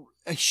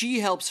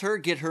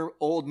get her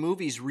old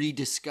movies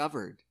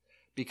rediscovered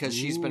because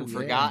she's been Ooh, yeah.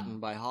 forgotten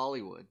by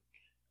Hollywood.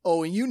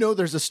 oh, and you know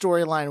there's a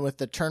storyline with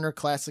the Turner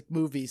Classic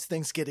Movies,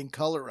 things getting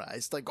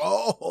colorized. Like,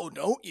 oh,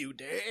 don't you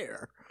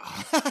dare!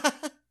 I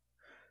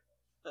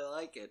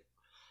like it.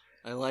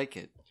 I like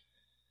it.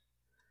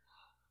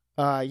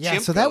 Yeah.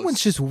 Chimp So that Ghost.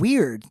 one's just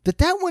weird. But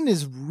that one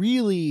is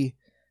really.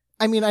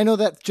 I mean, I know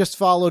that just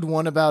followed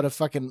one about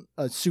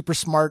a super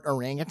smart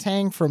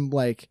orangutan from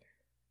like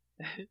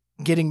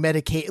getting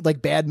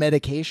bad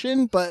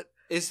medication, but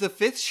Is the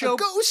fifth show a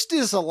ghost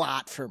is a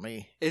lot for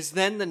me. is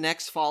then the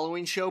next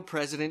following show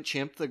President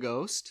Chimp the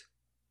Ghost?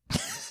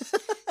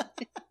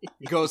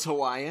 Goes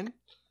Hawaiian?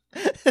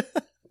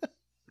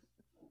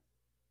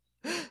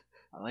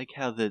 I like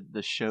how the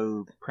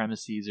show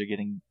premises are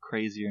getting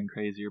crazier and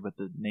crazier, but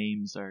the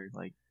names are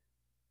like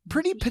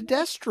Pretty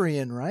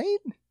pedestrian, right?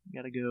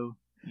 you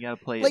gotta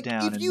play it Like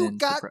down if and you then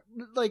got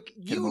like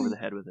hit him over the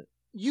head with it.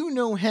 you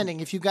know Henning,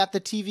 if you got the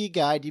TV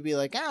guide, you'd be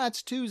like,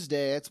 it's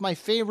Tuesday. It's my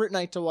favorite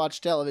night to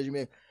watch television. You'd be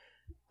like,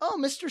 oh,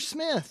 Mr.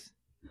 Smith.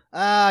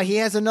 He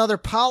has another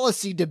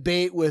policy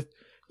debate with,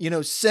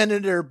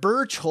 Senator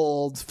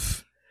Berchtold,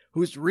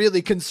 who's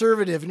really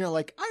conservative. And you're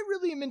like, I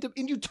really am into,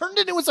 and you turned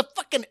it into a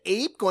fucking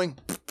ape going,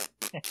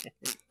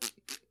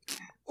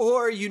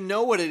 Or you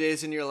know what it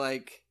is and you're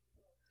like,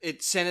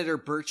 it's Senator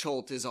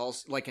Berchtold is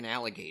also like an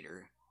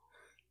alligator.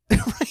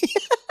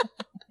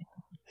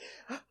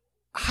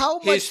 how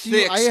His much do you,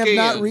 thick I have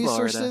not skin.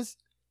 resources. Florida.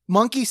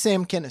 Monkey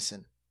Sam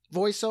Kinison.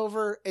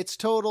 Voiceover, it's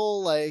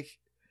total like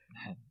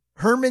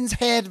Herman's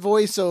Head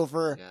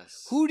voiceover.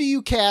 Yes. Who do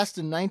you cast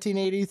in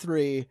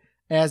 1983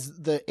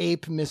 as the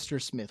ape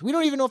Mr. Smith? We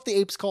don't even know if the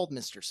ape's called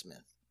Mr.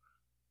 Smith.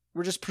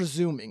 We're just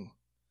presuming.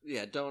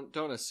 Yeah, don't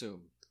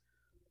assume.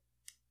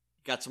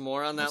 Got some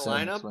more on that Assume,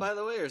 lineup, assume. by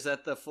the way, or is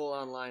that the full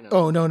on lineup?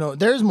 Oh, no.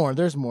 There's more.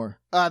 This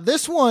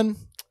one,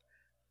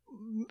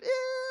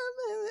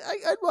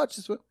 I'd watch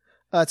this one.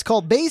 It's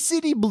called Bay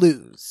City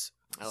Blues.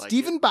 I like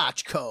Stephen it.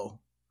 Bochco,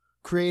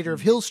 creator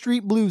of Hill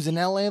Street Blues and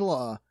L.A.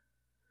 Law.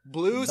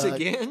 Blues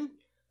again?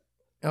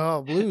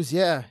 Oh, blues,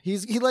 yeah. He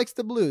likes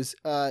the blues.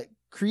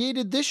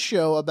 Created this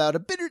show about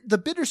the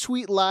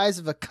bittersweet lives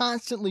of a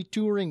constantly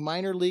touring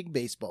minor league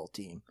baseball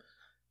team.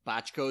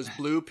 Bochco's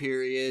Blue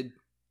period.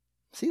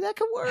 See, that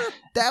could work.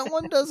 That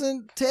one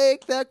doesn't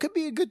take. That could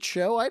be a good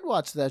show. I'd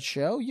watch that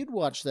show. You'd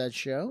watch that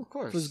show. Of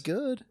course. It was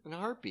good. In a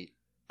heartbeat.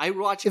 I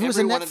watch If it was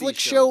a every one of these Netflix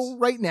show shows.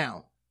 right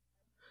now,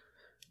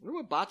 I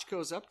wonder what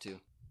Bochco's up to.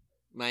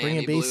 Miami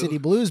bringing Bay Blue. City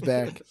Blues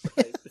back.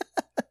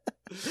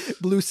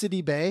 Blue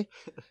City Bay.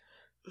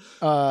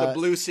 The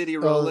Blue City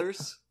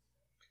Rollers.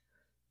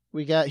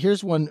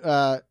 Here's one.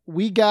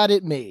 We got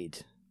it made.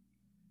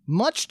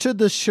 Much to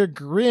the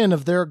chagrin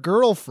of their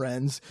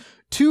girlfriends,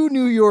 two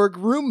New York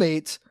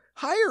roommates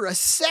hire a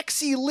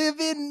sexy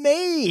live-in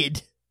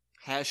maid.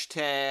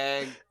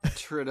 Hashtag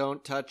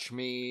don't touch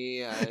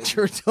me.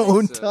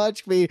 Don't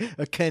touch me.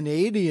 A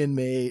Canadian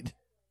maid.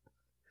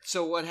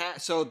 So what?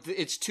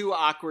 It's two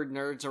awkward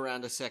nerds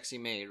around a sexy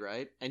maid,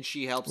 right? And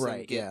she helps them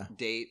Right, get yeah.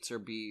 dates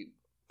or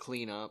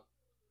clean up.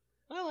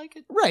 I like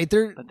it. Right.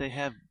 They're But they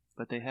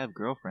have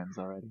girlfriends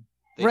already.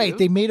 right. do?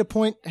 They made a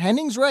point.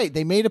 Henning's right.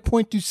 They made a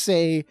point to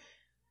say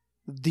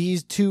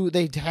these two,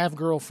 they have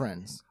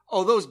girlfriends.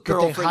 Oh, those they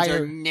girlfriends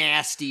hire- are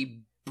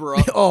nasty, bro.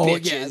 Oh,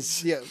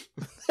 bitches. yes. Yeah.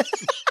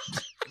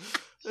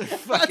 They're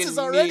That's fucking is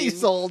already mean.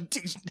 sold.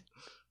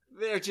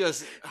 They're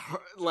just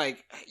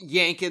like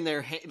yanking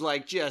their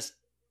like just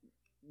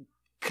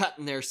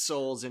cutting their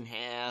souls in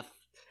half.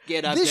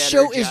 Get a This better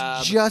show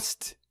job. is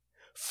just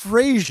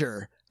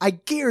Frasier. I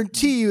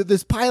guarantee you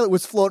this pilot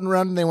was floating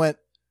around and they went,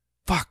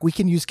 fuck, we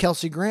can use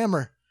Kelsey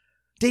Grammer.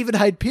 David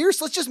Hyde Pierce,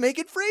 let's just make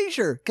it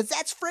Frasier. Because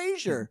that's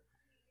Frasier.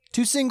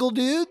 Two single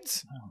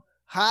dudes, Oh,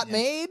 hot yeah.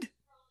 maid,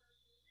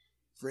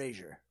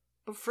 Frasier.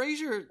 But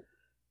Frasier's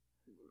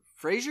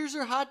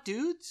are hot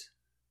dudes.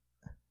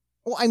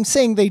 Well, I'm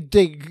saying they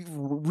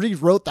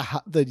rewrote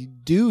the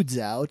dudes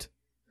out.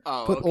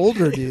 Oh, Put okay.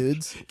 older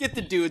dudes. Get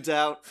the dudes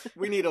out.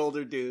 We need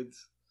older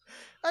dudes.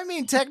 I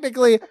mean,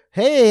 technically,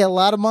 hey, a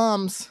lot of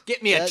moms.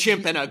 Get me a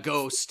chimp and a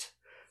ghost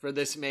for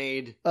this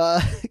maid.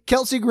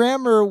 Kelsey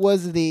Grammer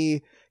was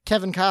the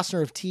Kevin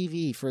Costner of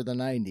TV for the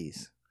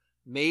 90s.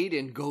 Maid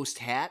in Ghost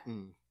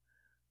Hatton.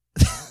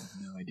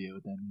 No idea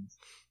what that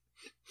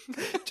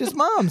means. Just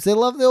moms. They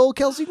love the old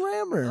Kelsey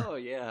Grammer. Oh,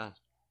 yeah.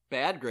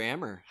 Bad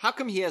Grammar. How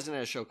come he hasn't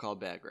had a show called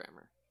Bad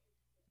Grammar?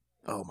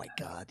 Oh my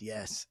God,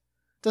 yes.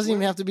 Doesn't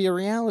even have to be a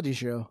reality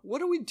show.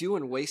 What are we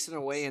doing wasting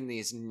away in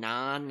these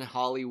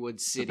non-Hollywood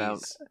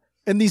cities?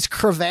 In these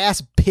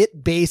crevasse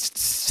pit-based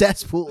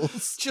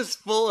cesspools. Just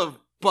full of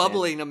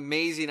bubbling,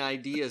 amazing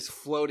ideas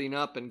floating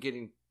up and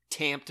getting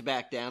tamped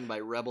back down by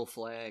rebel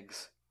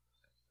flags.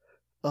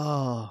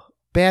 Oh,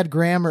 Bad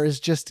Grammar is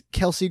just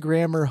Kelsey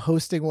Grammer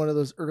hosting one of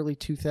those early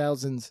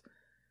 2000s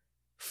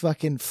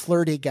fucking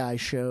flirty guy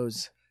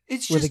shows.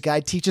 It's where just, the guy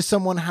teaches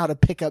someone how to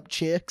pick up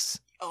chicks.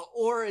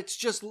 or it's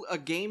just a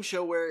game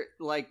show where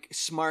like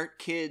smart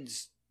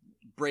kids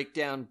break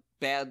down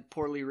bad,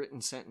 poorly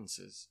written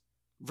sentences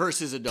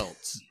versus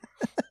adults.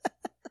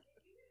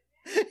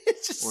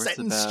 It's just Or it's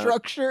sentence about-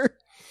 structure.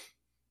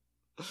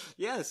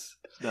 Yes.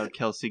 It's about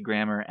Kelsey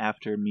Grammer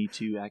after Me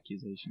Too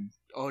accusations.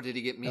 Oh, did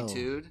he get Me Oh.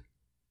 Too'd?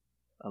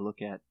 A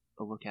look at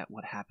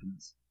what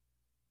happens.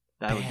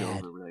 That would go Bad.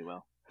 over really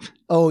well.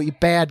 Oh, you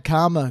bad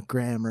comma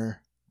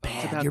grammar. It's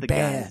Bad, about you're the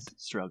bad. guy's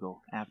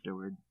struggle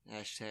afterward.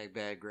 Hashtag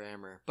bad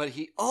grammar. But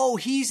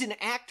he's an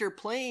actor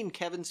playing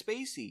Kevin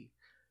Spacey.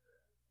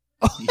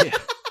 Yeah.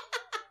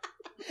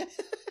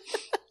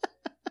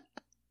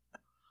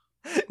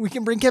 We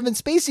can bring Kevin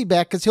Spacey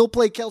back because he'll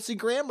play Kelsey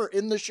Grammer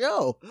in the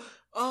show.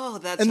 Oh,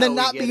 that's and how then we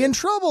not get be it. in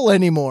trouble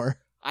anymore.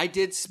 I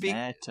did speak.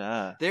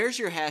 Meta. There's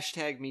your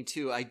hashtag Me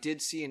Too. I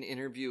did see an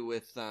interview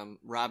with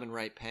Robin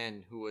Wright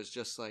Penn, who was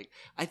just like,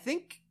 I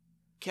think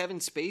Kevin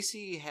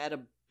Spacey had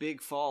a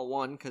big fall.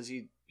 One, because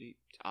he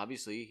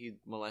obviously he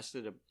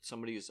molested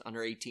somebody who's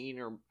under 18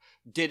 or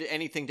did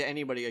anything to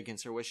anybody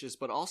against their wishes.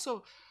 But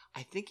also,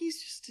 I think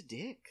he's just a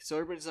dick. So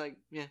everybody's like,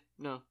 yeah,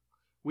 no,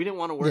 we didn't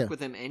want to work Yeah. with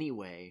him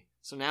anyway.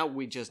 So now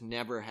we just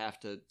never have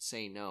to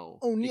say no.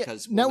 Oh, yeah.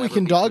 Because Now we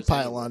can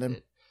dogpile on him.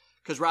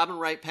 Because Robin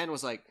Wright Penn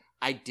was like,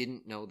 I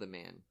didn't know the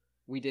man.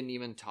 We didn't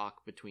even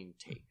talk between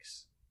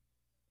takes.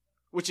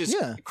 Which is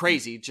Yeah.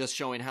 crazy, just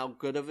showing how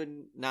good of a,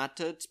 not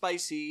to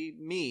spicy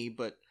me,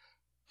 but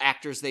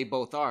actors they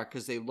both are,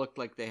 because they looked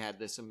like they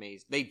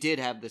did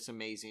have this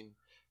amazing,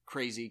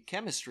 crazy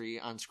chemistry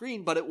on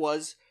screen, but it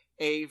was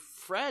a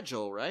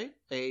fragile, right?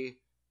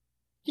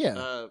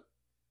 Yeah.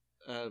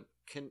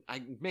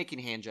 I'm making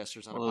hand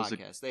gestures on Well, a it was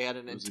podcast. They had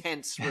an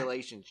intense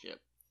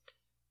relationship.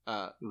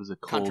 It was a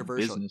cold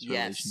Controversial business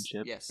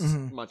relationship Yes,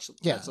 Mhm. much.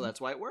 Yeah. So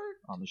that's why it worked.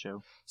 on the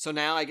show. So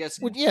now I guess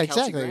Well, yeah, Kelsey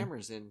exactly.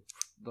 Grammer's in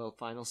the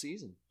final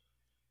season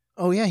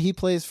Oh, yeah, he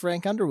plays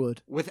Frank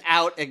Underwood.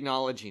 without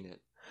acknowledging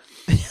it.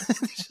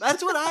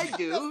 That's what I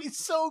do. That'd be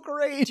so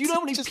great. Do you know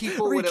how many Just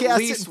people would at recast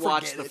it least and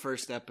watch forget the it.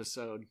 first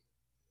episode?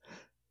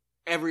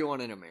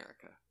 Everyone in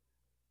America.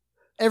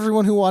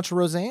 Everyone who watched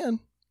Roseanne.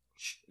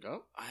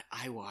 Oh,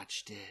 I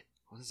watched it.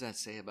 What does that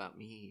say about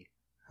me?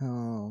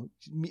 Oh,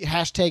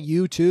 hashtag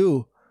you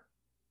too.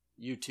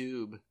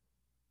 YouTube.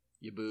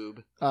 You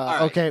boob. All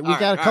right, Okay, we all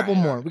got right, a couple all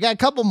right, more. all right. We got a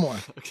couple more.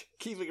 Okay,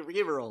 keep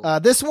it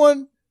rolling. This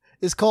one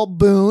is called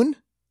Boone,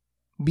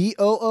 Boone,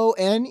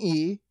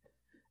 a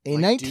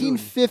Like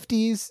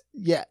 1950s,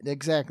 yeah,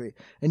 exactly,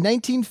 a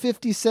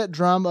 1950s set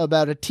drama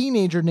about a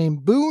teenager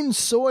named Boone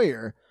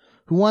Sawyer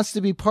who wants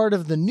to be part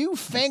of the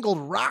newfangled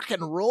rock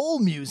and roll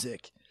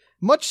music,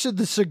 much to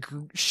the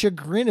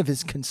chagrin of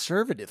his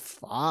conservative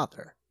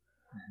father.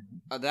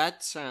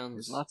 That sounds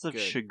There's lots of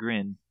good.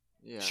 chagrin.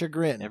 Yeah.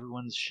 Chagrin.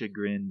 Everyone's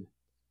chagrined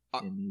Uh,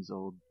 in these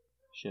old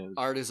shows.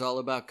 Art is all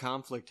about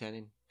conflict,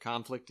 Henning.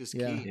 Conflict is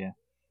Yeah. key. Yeah.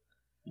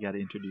 You got to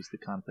introduce the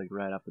conflict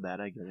right off the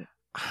bat. I get it.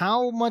 How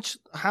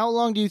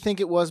long do you think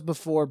it was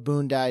before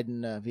Boone died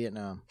in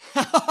Vietnam?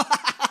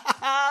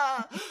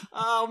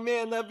 Oh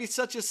man, that'd be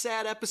such a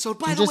sad episode.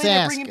 By I'm the way, just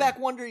they're bringing asking. back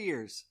Wonder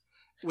Years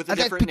with a I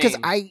think- different because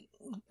name.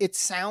 it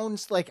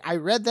sounds like I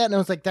read that and I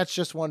was like, that's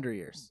just Wonder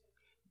Years,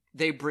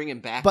 They bring him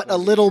back, but a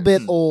Wonder little Years.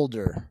 bit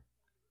older.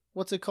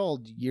 What's it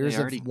called? Years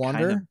already of Wonder.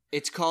 kind of-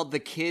 It's called The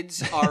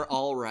Kids Are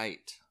All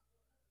Right.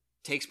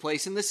 Takes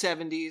place in the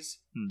 70s.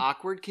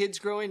 Awkward kids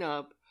growing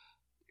up.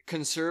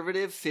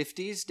 Conservative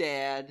 50s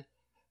dad.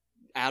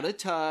 Out of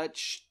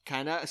touch.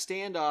 Kind of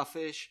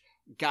standoffish.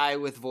 Guy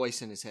with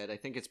voice in his head. I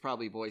think it's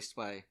probably voiced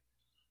by,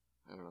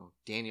 I don't know,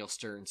 Daniel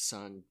Stern's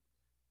son,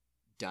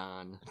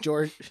 Don.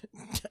 George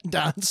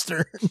Don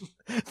Stern,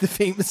 the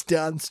famous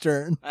Don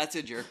Stern. That's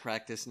a jerk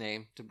practice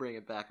name to bring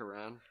it back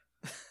around.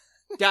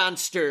 Don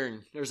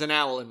Stern. There's an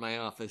owl in my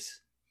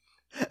office.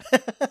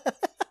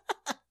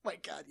 My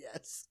God,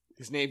 yes.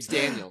 His name's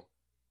Daniel.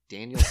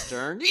 Daniel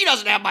Stern? He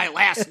doesn't have my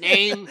last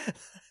name.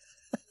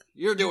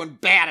 You're doing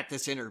bad at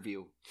this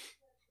interview.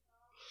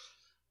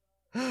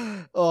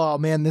 Oh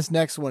man, this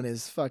next one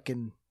is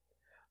fucking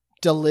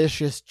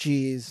delicious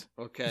cheese.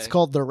 Okay. It's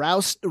called the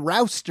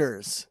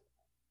Rousters.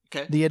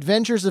 Okay. The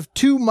adventures of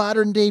two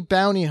modern-day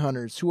bounty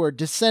hunters who are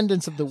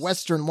descendants of the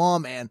Western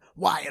lawman,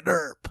 Wyatt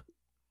Earp.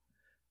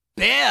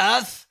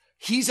 Beth,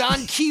 he's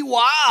on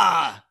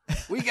Kiwa.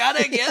 We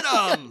gotta get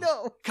him.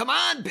 No. Come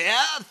on,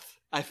 Beth.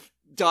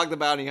 Dog the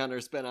Bounty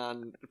Hunter's been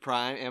on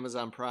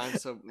Amazon Prime,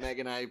 so Meg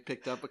and I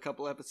picked up a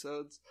couple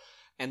episodes,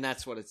 and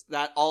that's what it's.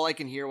 That all I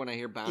can hear when I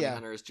hear Bounty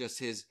Hunter is just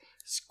his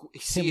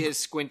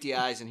squinty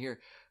eyes and hear,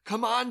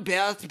 "Come on,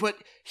 Beth, but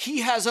he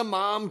has a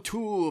mom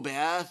too,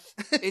 Beth.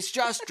 It's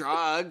just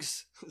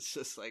drugs." It's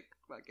just like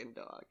fucking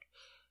dog.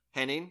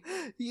 Henning,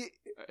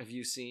 have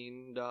you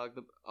seen Dog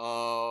the?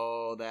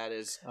 Oh, that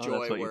is joy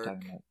that's what work. you're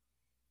talking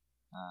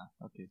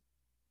about. Okay.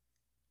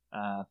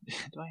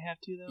 Do I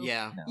have to though?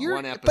 Yeah, No.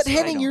 one episode. But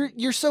Henning,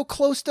 you're so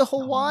close to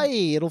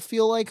Hawaii. It'll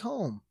feel like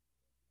home.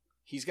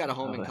 He's got a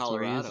home in that's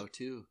where he is. Colorado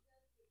too.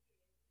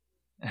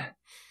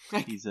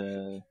 He's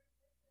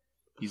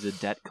a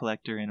debt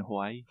collector in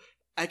Hawaii.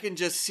 I can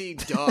just see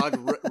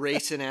Dog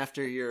racing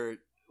after your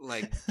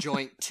like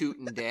joint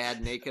tooting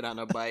dad naked on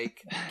a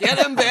bike. Get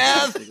him,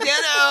 Beth!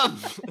 Get him!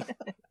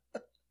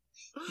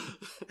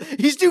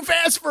 He's too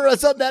fast for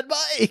us on that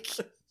bike.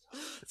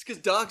 It's because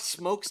Dog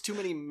smokes too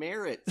many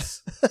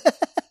Merits.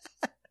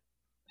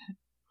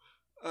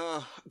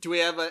 Do we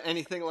have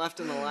anything left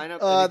in the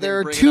lineup? Anything there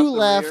are bringing two up the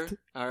left. rear?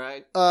 All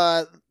right.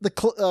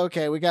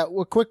 Okay, we got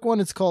a quick one.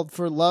 It's called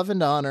For Love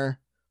and Honor,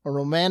 a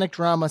romantic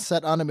drama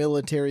set on a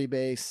military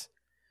base,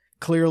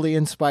 clearly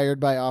inspired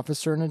by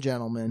Officer and a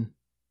Gentleman.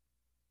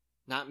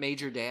 Not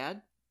Major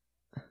Dad?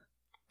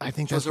 I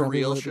think It was that's a probably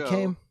real what it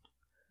show.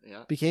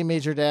 Yeah. became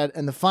Major Dad.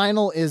 And the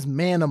final is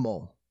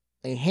Manimal.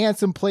 A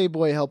handsome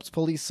playboy helps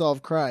police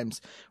solve crimes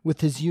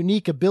with his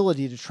unique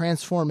ability to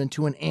transform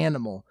into an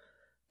animal.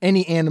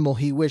 Any animal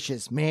he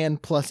wishes. Man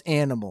plus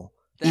animal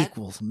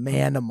equals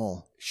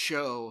Manimal.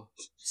 Show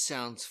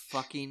sounds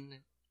fucking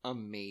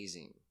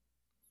amazing.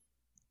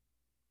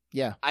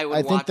 Yeah. I would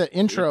I think watch- the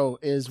intro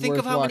is Think worth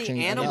of how many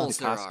watching. animals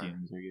The there are.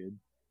 costumes are good.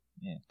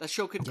 That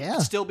show could Yeah.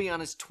 still be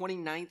on its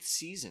 29th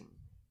season.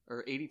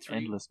 Or 83.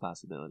 Endless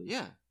possibilities.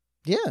 Yeah.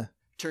 Yeah.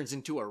 Turns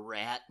into a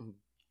rat and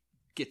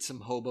gets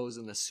some hobos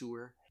in the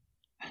sewer.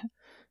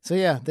 So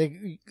yeah,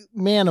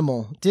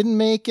 Manimal didn't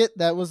make it.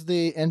 That was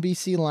the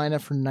NBC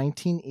lineup for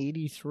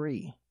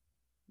 1983.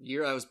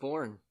 Year I was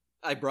born.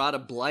 I brought a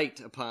blight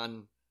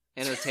upon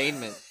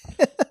entertainment.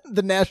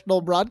 The National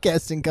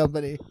Broadcasting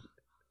Company.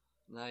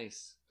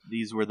 Nice.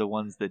 These were the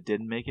ones that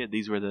didn't make it.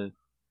 These were the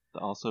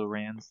also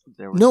rans.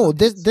 There were No,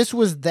 some this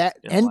was that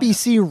in the lineup.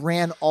 NBC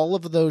ran all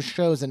of those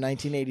shows in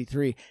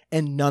 1983,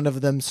 and none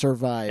of them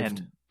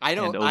survived. I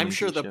don't. And I'm Olympic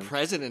sure the shows.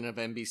 president of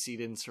NBC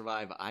didn't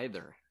survive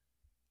either.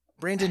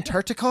 Brandon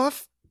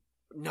Tartikoff?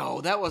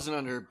 No, that wasn't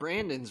under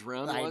Brandon's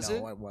run, was it?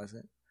 it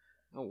wasn't.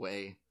 No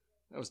way.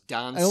 That was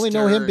Don. I only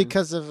know him Stern.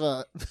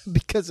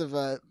 because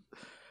of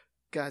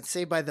God,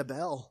 Saved by the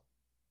Bell.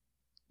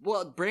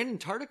 Well, Brandon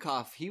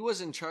Tartikoff, he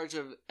was in charge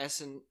of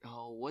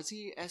was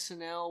he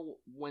SNL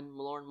when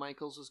Lorne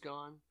Michaels was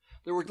gone?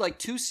 There were like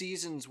 2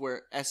 seasons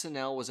where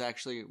SNL was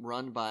actually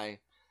run by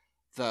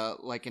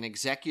an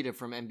executive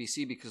from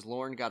NBC because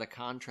Lorne got a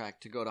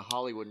contract to go to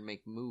Hollywood and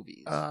make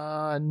movies.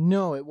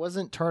 No, it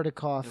wasn't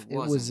Tartikoff. It It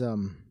was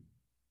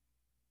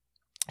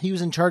he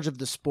was in charge of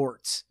the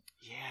sports.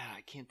 Yeah,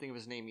 I can't think of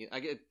his name yet.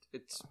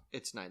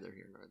 It's neither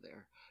here nor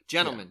there.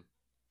 Gentlemen,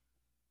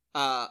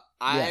 I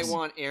Yes.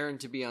 want Aaron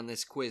to be on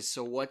this quiz.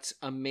 So what's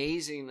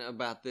amazing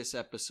about this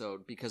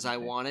episode, because I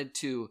wanted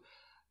to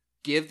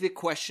give the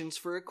questions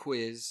for a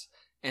quiz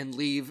and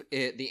leave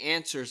the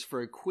answers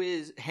for a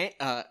quiz,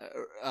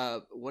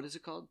 what is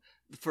it called?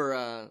 For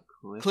a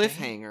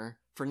cliffhanger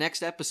for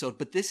next episode.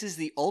 But this is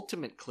the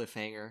ultimate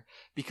cliffhanger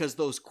because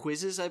those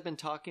quizzes I've been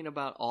talking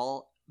about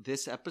all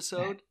this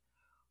episode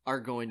are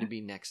going to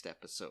be next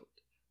episode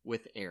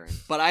with Aaron.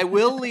 But I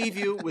will leave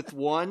you with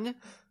one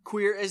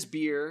queer as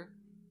beer.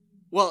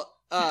 Well,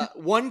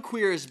 one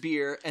queer as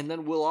beer, and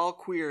then we'll all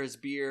queer as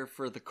beer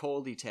for the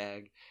Coldy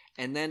tag.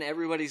 And then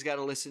everybody's got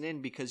to listen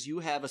in because you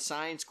have a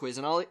science quiz,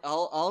 and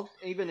I'll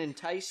even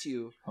entice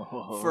you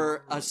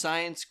for a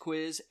science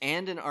quiz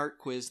and an art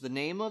quiz. The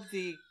name of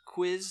the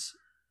quiz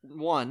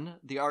one,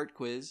 the art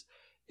quiz,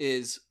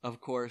 is,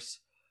 of course,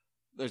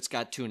 it's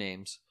got 2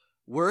 names.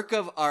 Work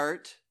of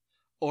art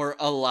or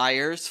a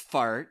liar's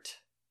fart,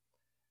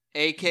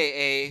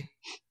 a.k.a.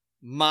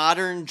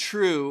 modern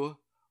true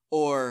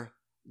or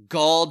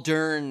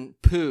Galdern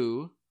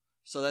poo.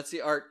 So that's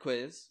the art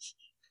quiz.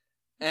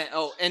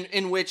 And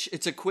in which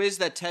it's a quiz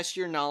that tests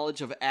your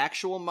knowledge of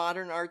actual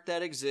modern art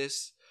that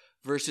exists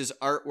versus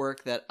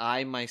artwork that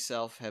I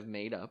myself have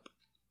made up.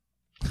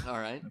 All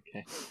right.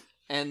 Okay.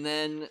 And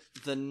then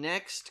the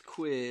next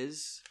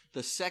quiz,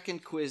 the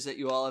second quiz that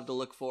you all have to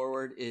look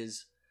forward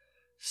is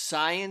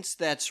Science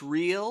That's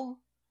Real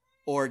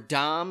or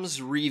Dom's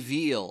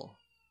Reveal,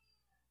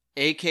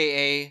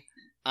 a.k.a.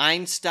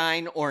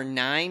 Einstein or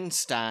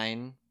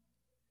Neinstein,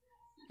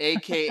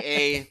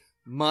 a.k.a.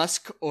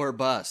 Musk or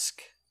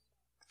Busk.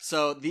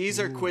 So these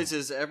are Ooh.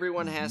 quizzes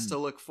everyone has to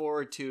look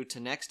forward to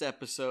next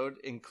episode,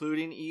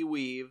 including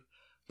E-Weave.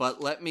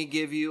 But let me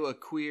give you a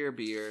queer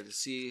beer to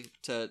see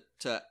to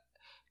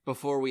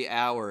before we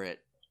hour it.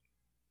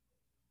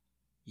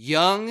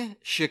 Young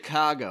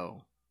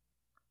Chicago.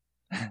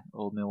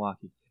 Old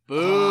Milwaukee. Boom.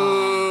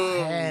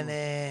 Oh,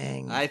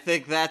 Henning. I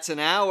think that's an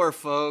hour,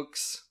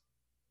 folks.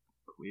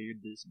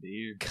 Queered this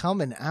beer.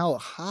 Coming out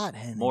hot,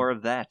 Henning. More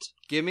of that.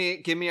 Give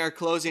me our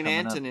closing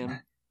Coming up.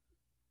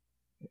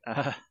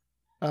 antonym.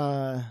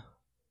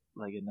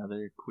 Like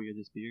another queer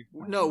this beer?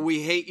 No,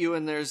 we hate you,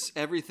 and there's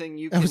everything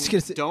you I can was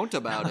gonna say- don't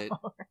about it.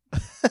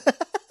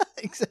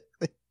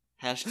 Exactly.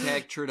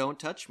 Hashtag True Don't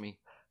Touch Me.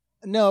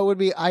 No, it would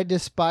be I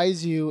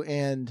despise you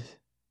and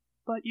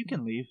But you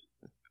can leave.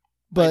 I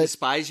but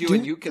despise you,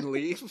 and you can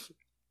leave.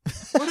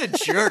 What a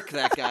jerk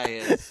that guy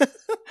is.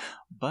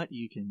 But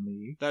you can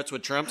leave. That's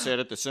what Trump said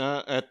at the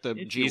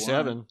If you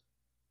G7. want.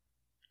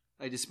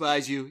 I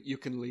despise you. You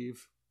can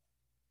leave.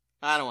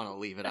 I don't want to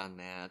leave it on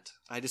that.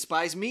 I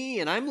despise me,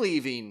 and I'm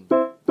leaving.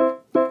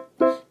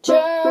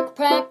 Jerk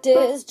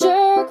practice,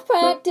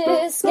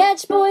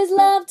 sketch boys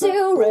love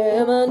to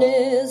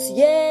reminisce,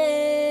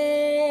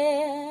 yeah.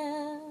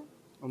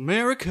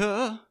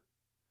 America,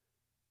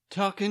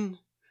 talking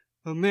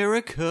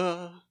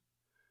America,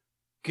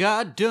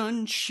 God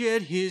done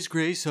shed his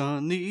grace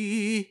on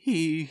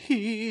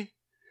thee,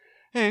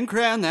 and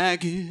crown thy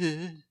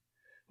good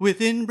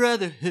within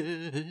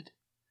brotherhood.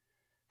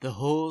 The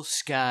whole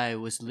sky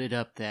was lit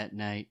up that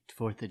night,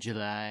 4th of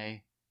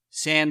July.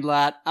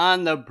 Sandlot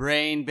on the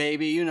brain,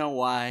 baby, you know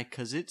why,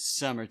 'cause it's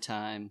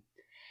summertime.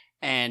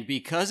 And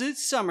because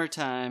it's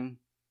summertime,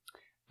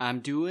 I'm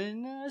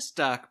doing a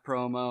stock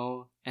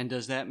promo. And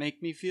does that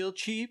make me feel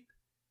cheap?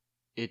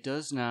 It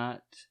does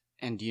not.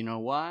 And do you know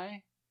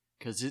why?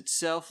 'Cause it's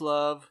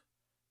self-love.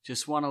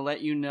 Just want to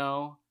let you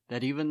know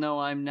that even though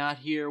I'm not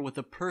here with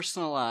a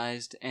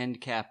personalized end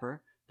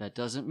capper, that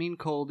doesn't mean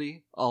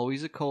coldie,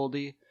 always a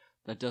coldie.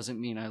 That doesn't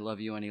mean I love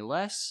you any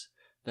less.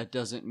 That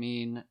doesn't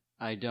mean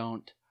I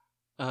don't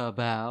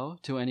bow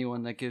to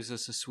anyone that gives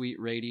us a sweet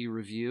ratey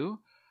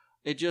review.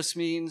 It just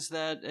means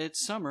that it's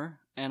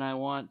summer, and I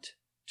want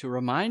to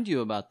remind you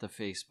about the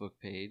Facebook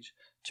page,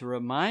 to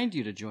remind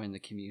you to join the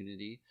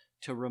community,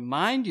 to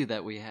remind you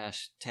that we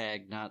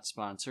hashtag not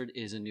sponsored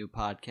is a new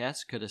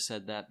podcast. Could have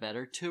said that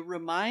better. To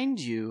remind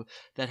you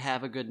that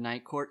Have a Good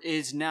Night Court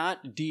is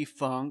not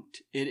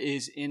defunct. It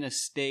is in a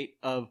state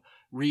of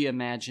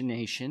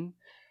reimagination.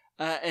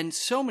 And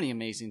so many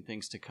amazing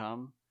things to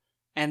come.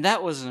 And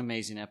that was an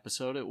amazing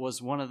episode. It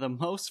was one of the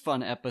most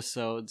fun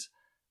episodes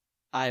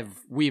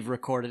we've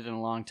recorded in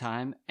a long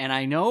time. And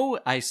I know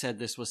I said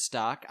this was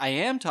stock. I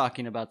am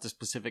talking about the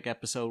specific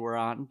episode we're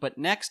on, but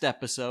next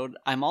episode,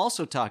 I'm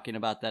also talking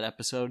about that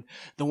episode.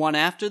 The one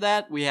after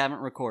that, we haven't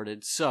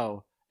recorded.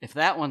 So if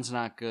that one's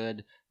not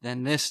good,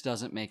 then this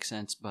doesn't make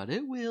sense, but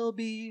it will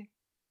be.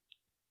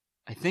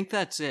 I think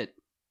that's it.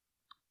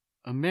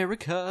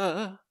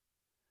 America,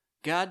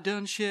 God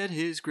done shed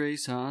his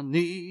grace on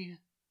thee,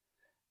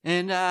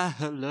 and I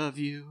love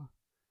you,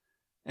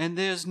 and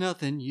there's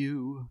nothing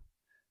you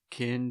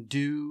can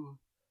do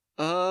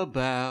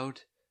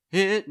about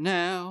it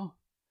now.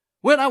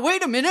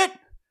 Wait a minute!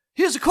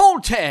 Here's a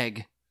cold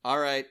tag!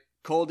 Alright,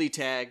 coldie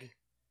tag.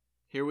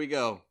 Here we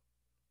go.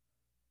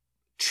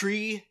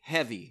 Tree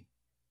heavy.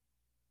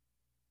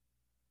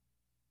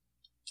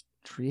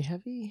 tree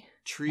heavy?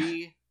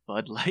 Tree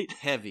Bud Light.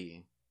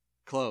 heavy.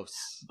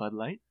 Close. Bud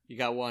Light. You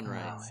got one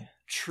right. Oh, yeah.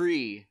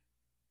 Tree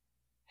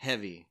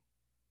heavy.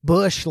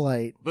 Bush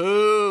light.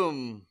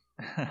 Boom!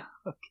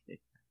 Okay.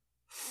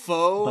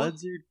 Faux.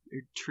 Buds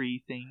are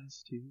tree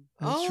things too.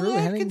 That's Oh, true. I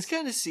can Henning's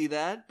kind of see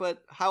that,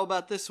 but how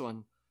about this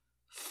one?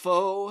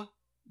 Faux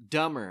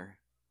dumber.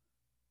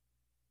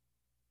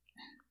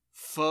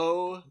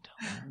 Faux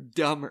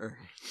dumber.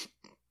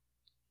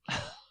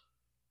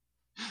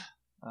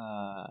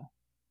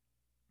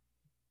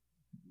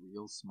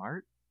 Real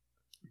smart.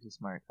 Real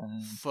smart.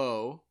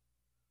 Faux.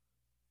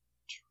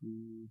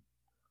 True.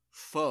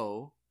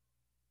 Faux.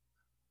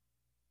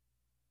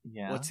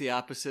 Yeah. What's the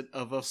opposite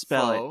of a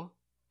Spell it. faux?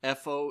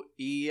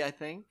 F-O-E, I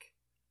think.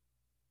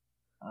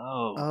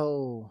 Oh.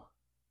 Oh.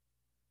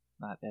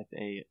 Not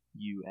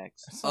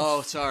F-A-U-X.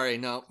 Oh, sorry.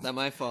 No, not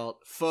my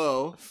fault.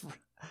 Faux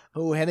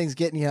Oh, Henning's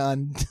getting you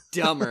on.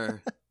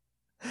 dumber.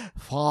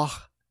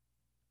 Fuck.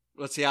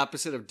 What's the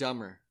opposite of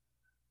dumber?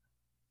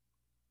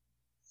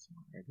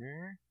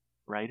 Smarter.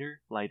 Brighter.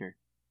 Lighter.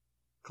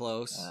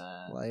 Close.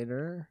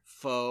 Lighter.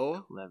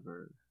 Faux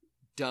Clever.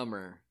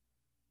 dumber.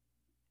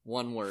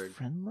 One word.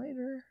 Friend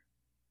lighter.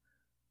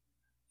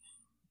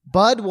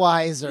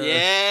 Budweiser.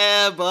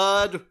 Yeah,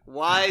 bud.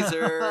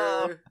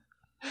 Wiser.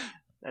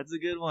 That's a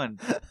good one.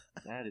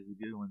 That is a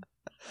good one.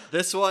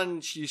 This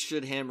one you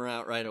should hammer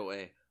out right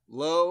away.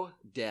 Low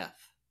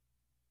death.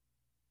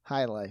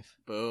 High life.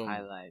 Boom.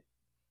 Highlight.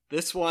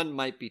 This one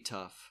might be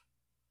tough.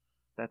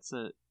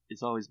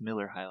 It's always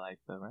Miller High Life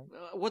though, right?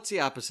 What's the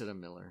opposite of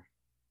Miller?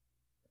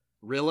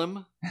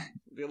 Rillum?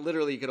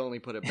 Literally, you could only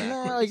put it backwards.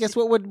 No, I guess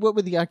what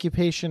would the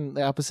occupation,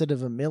 the opposite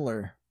of a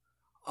miller?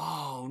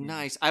 Oh,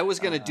 nice. I was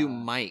going to do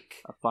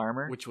Mike, A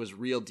farmer. which was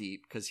real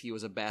deep because he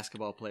was a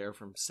basketball player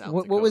from South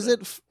What Dakota. was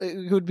it?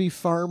 It would be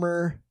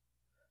Farmer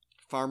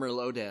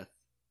Lodeth.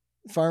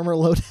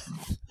 Lodeth.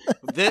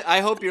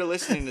 I hope you're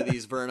listening to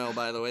these, Verno,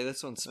 by the way.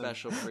 This one's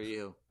special for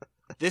you.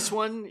 This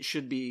one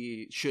should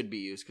be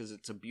used because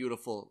it's a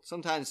beautiful...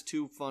 Sometimes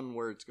two fun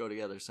words go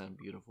together, sound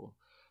beautiful.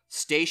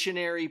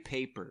 Stationary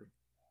paper.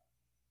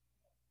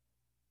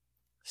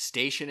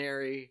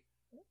 Stationary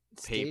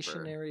paper.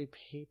 Stationary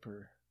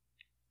paper.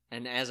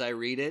 And as I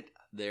read it,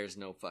 there's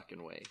no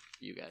fucking way,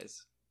 you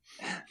guys.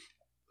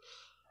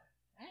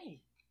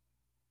 Hey.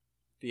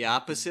 The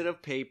opposite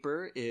of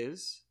paper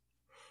is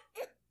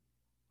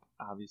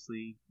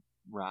Obviously,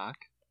 rock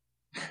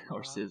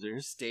or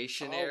scissors.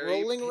 stationary.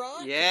 Rolling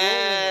rock?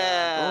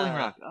 Yeah, Rolling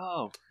rock.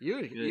 Oh,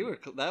 You were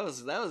that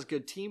was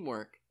good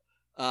teamwork.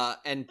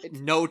 And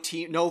no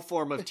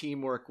form of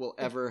teamwork will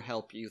ever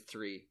help you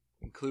three,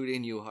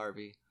 including you,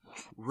 Harvey.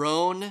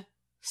 Roan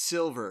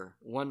Silver,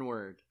 one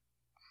word.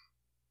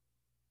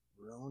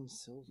 Roan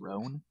Silver.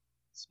 Roan.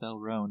 Spell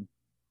Roan.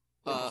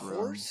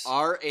 Horse?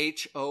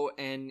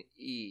 Rhone.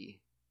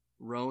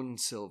 Roan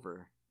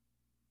Silver.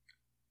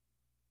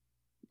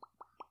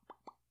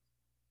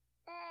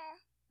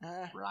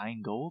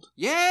 Rhine Gold.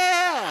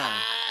 Yeah.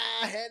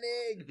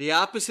 Hennig. The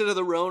opposite of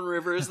the Rhone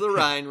River is the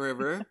Rhine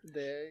River.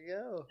 There you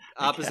go.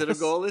 Opposite of Yes.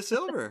 gold is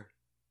silver.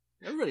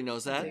 Everybody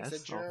knows that. Takes a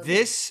Yes. German.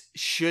 This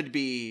should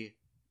be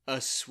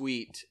a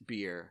sweet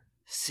beer.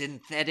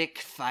 Synthetic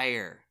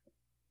Fire.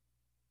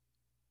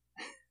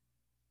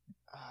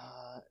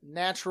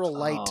 Natural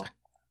light. Oh,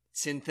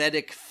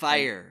 Synthetic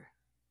Fire.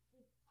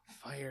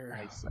 Fire.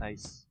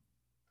 ice.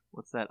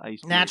 What's that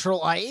ice?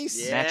 Natural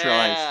ice? Yeah. Natural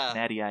ice.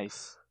 Natty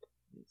ice.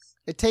 Yes.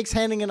 It takes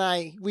Henning and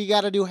I. We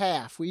got to do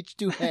half. We each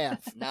do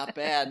half. Not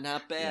bad,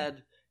 not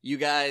bad. You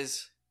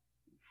guys,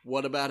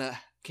 what about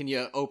can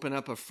you open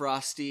up a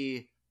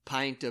frosty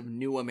pint of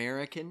New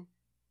American?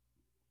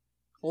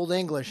 Old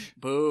English.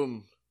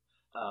 Boom.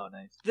 Oh,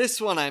 nice.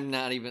 This one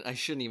I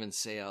shouldn't even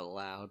say out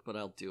loud, but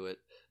I'll do it.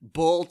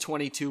 Bull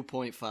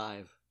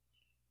 22.5.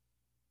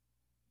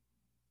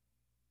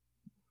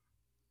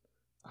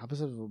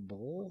 Opposite of a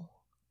bowl?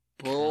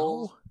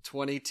 Bull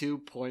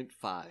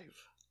 22.5.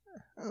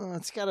 Oh,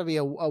 it's got to be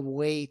a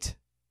weight.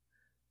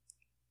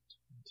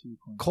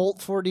 2.5.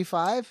 Colt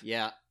 45?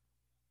 Yeah.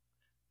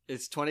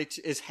 It's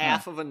 22 is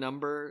half of a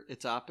number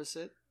its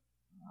opposite.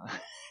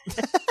 You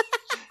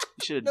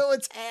should No, have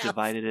it's half.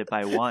 divided it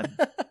by 1.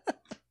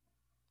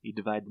 You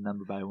divide the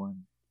number by 1.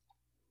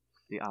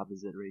 The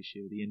opposite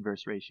ratio, the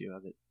inverse ratio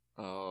of it.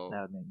 Oh.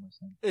 That would make more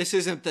sense. This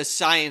isn't the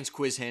science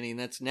quiz, Henning.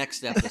 That's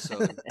next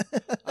episode.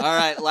 All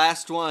right,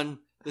 last one.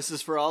 This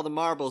is for all the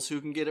marbles.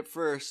 Who can get it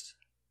first?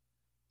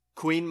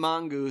 Queen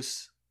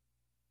Mongoose.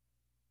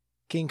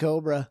 King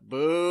Cobra.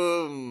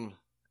 Boom.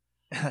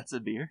 That's a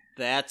beer.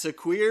 That's a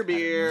queer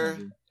beer.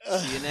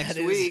 See you next That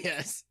is- week.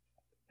 yes.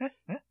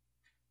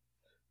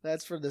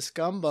 That's for the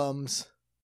scumbums.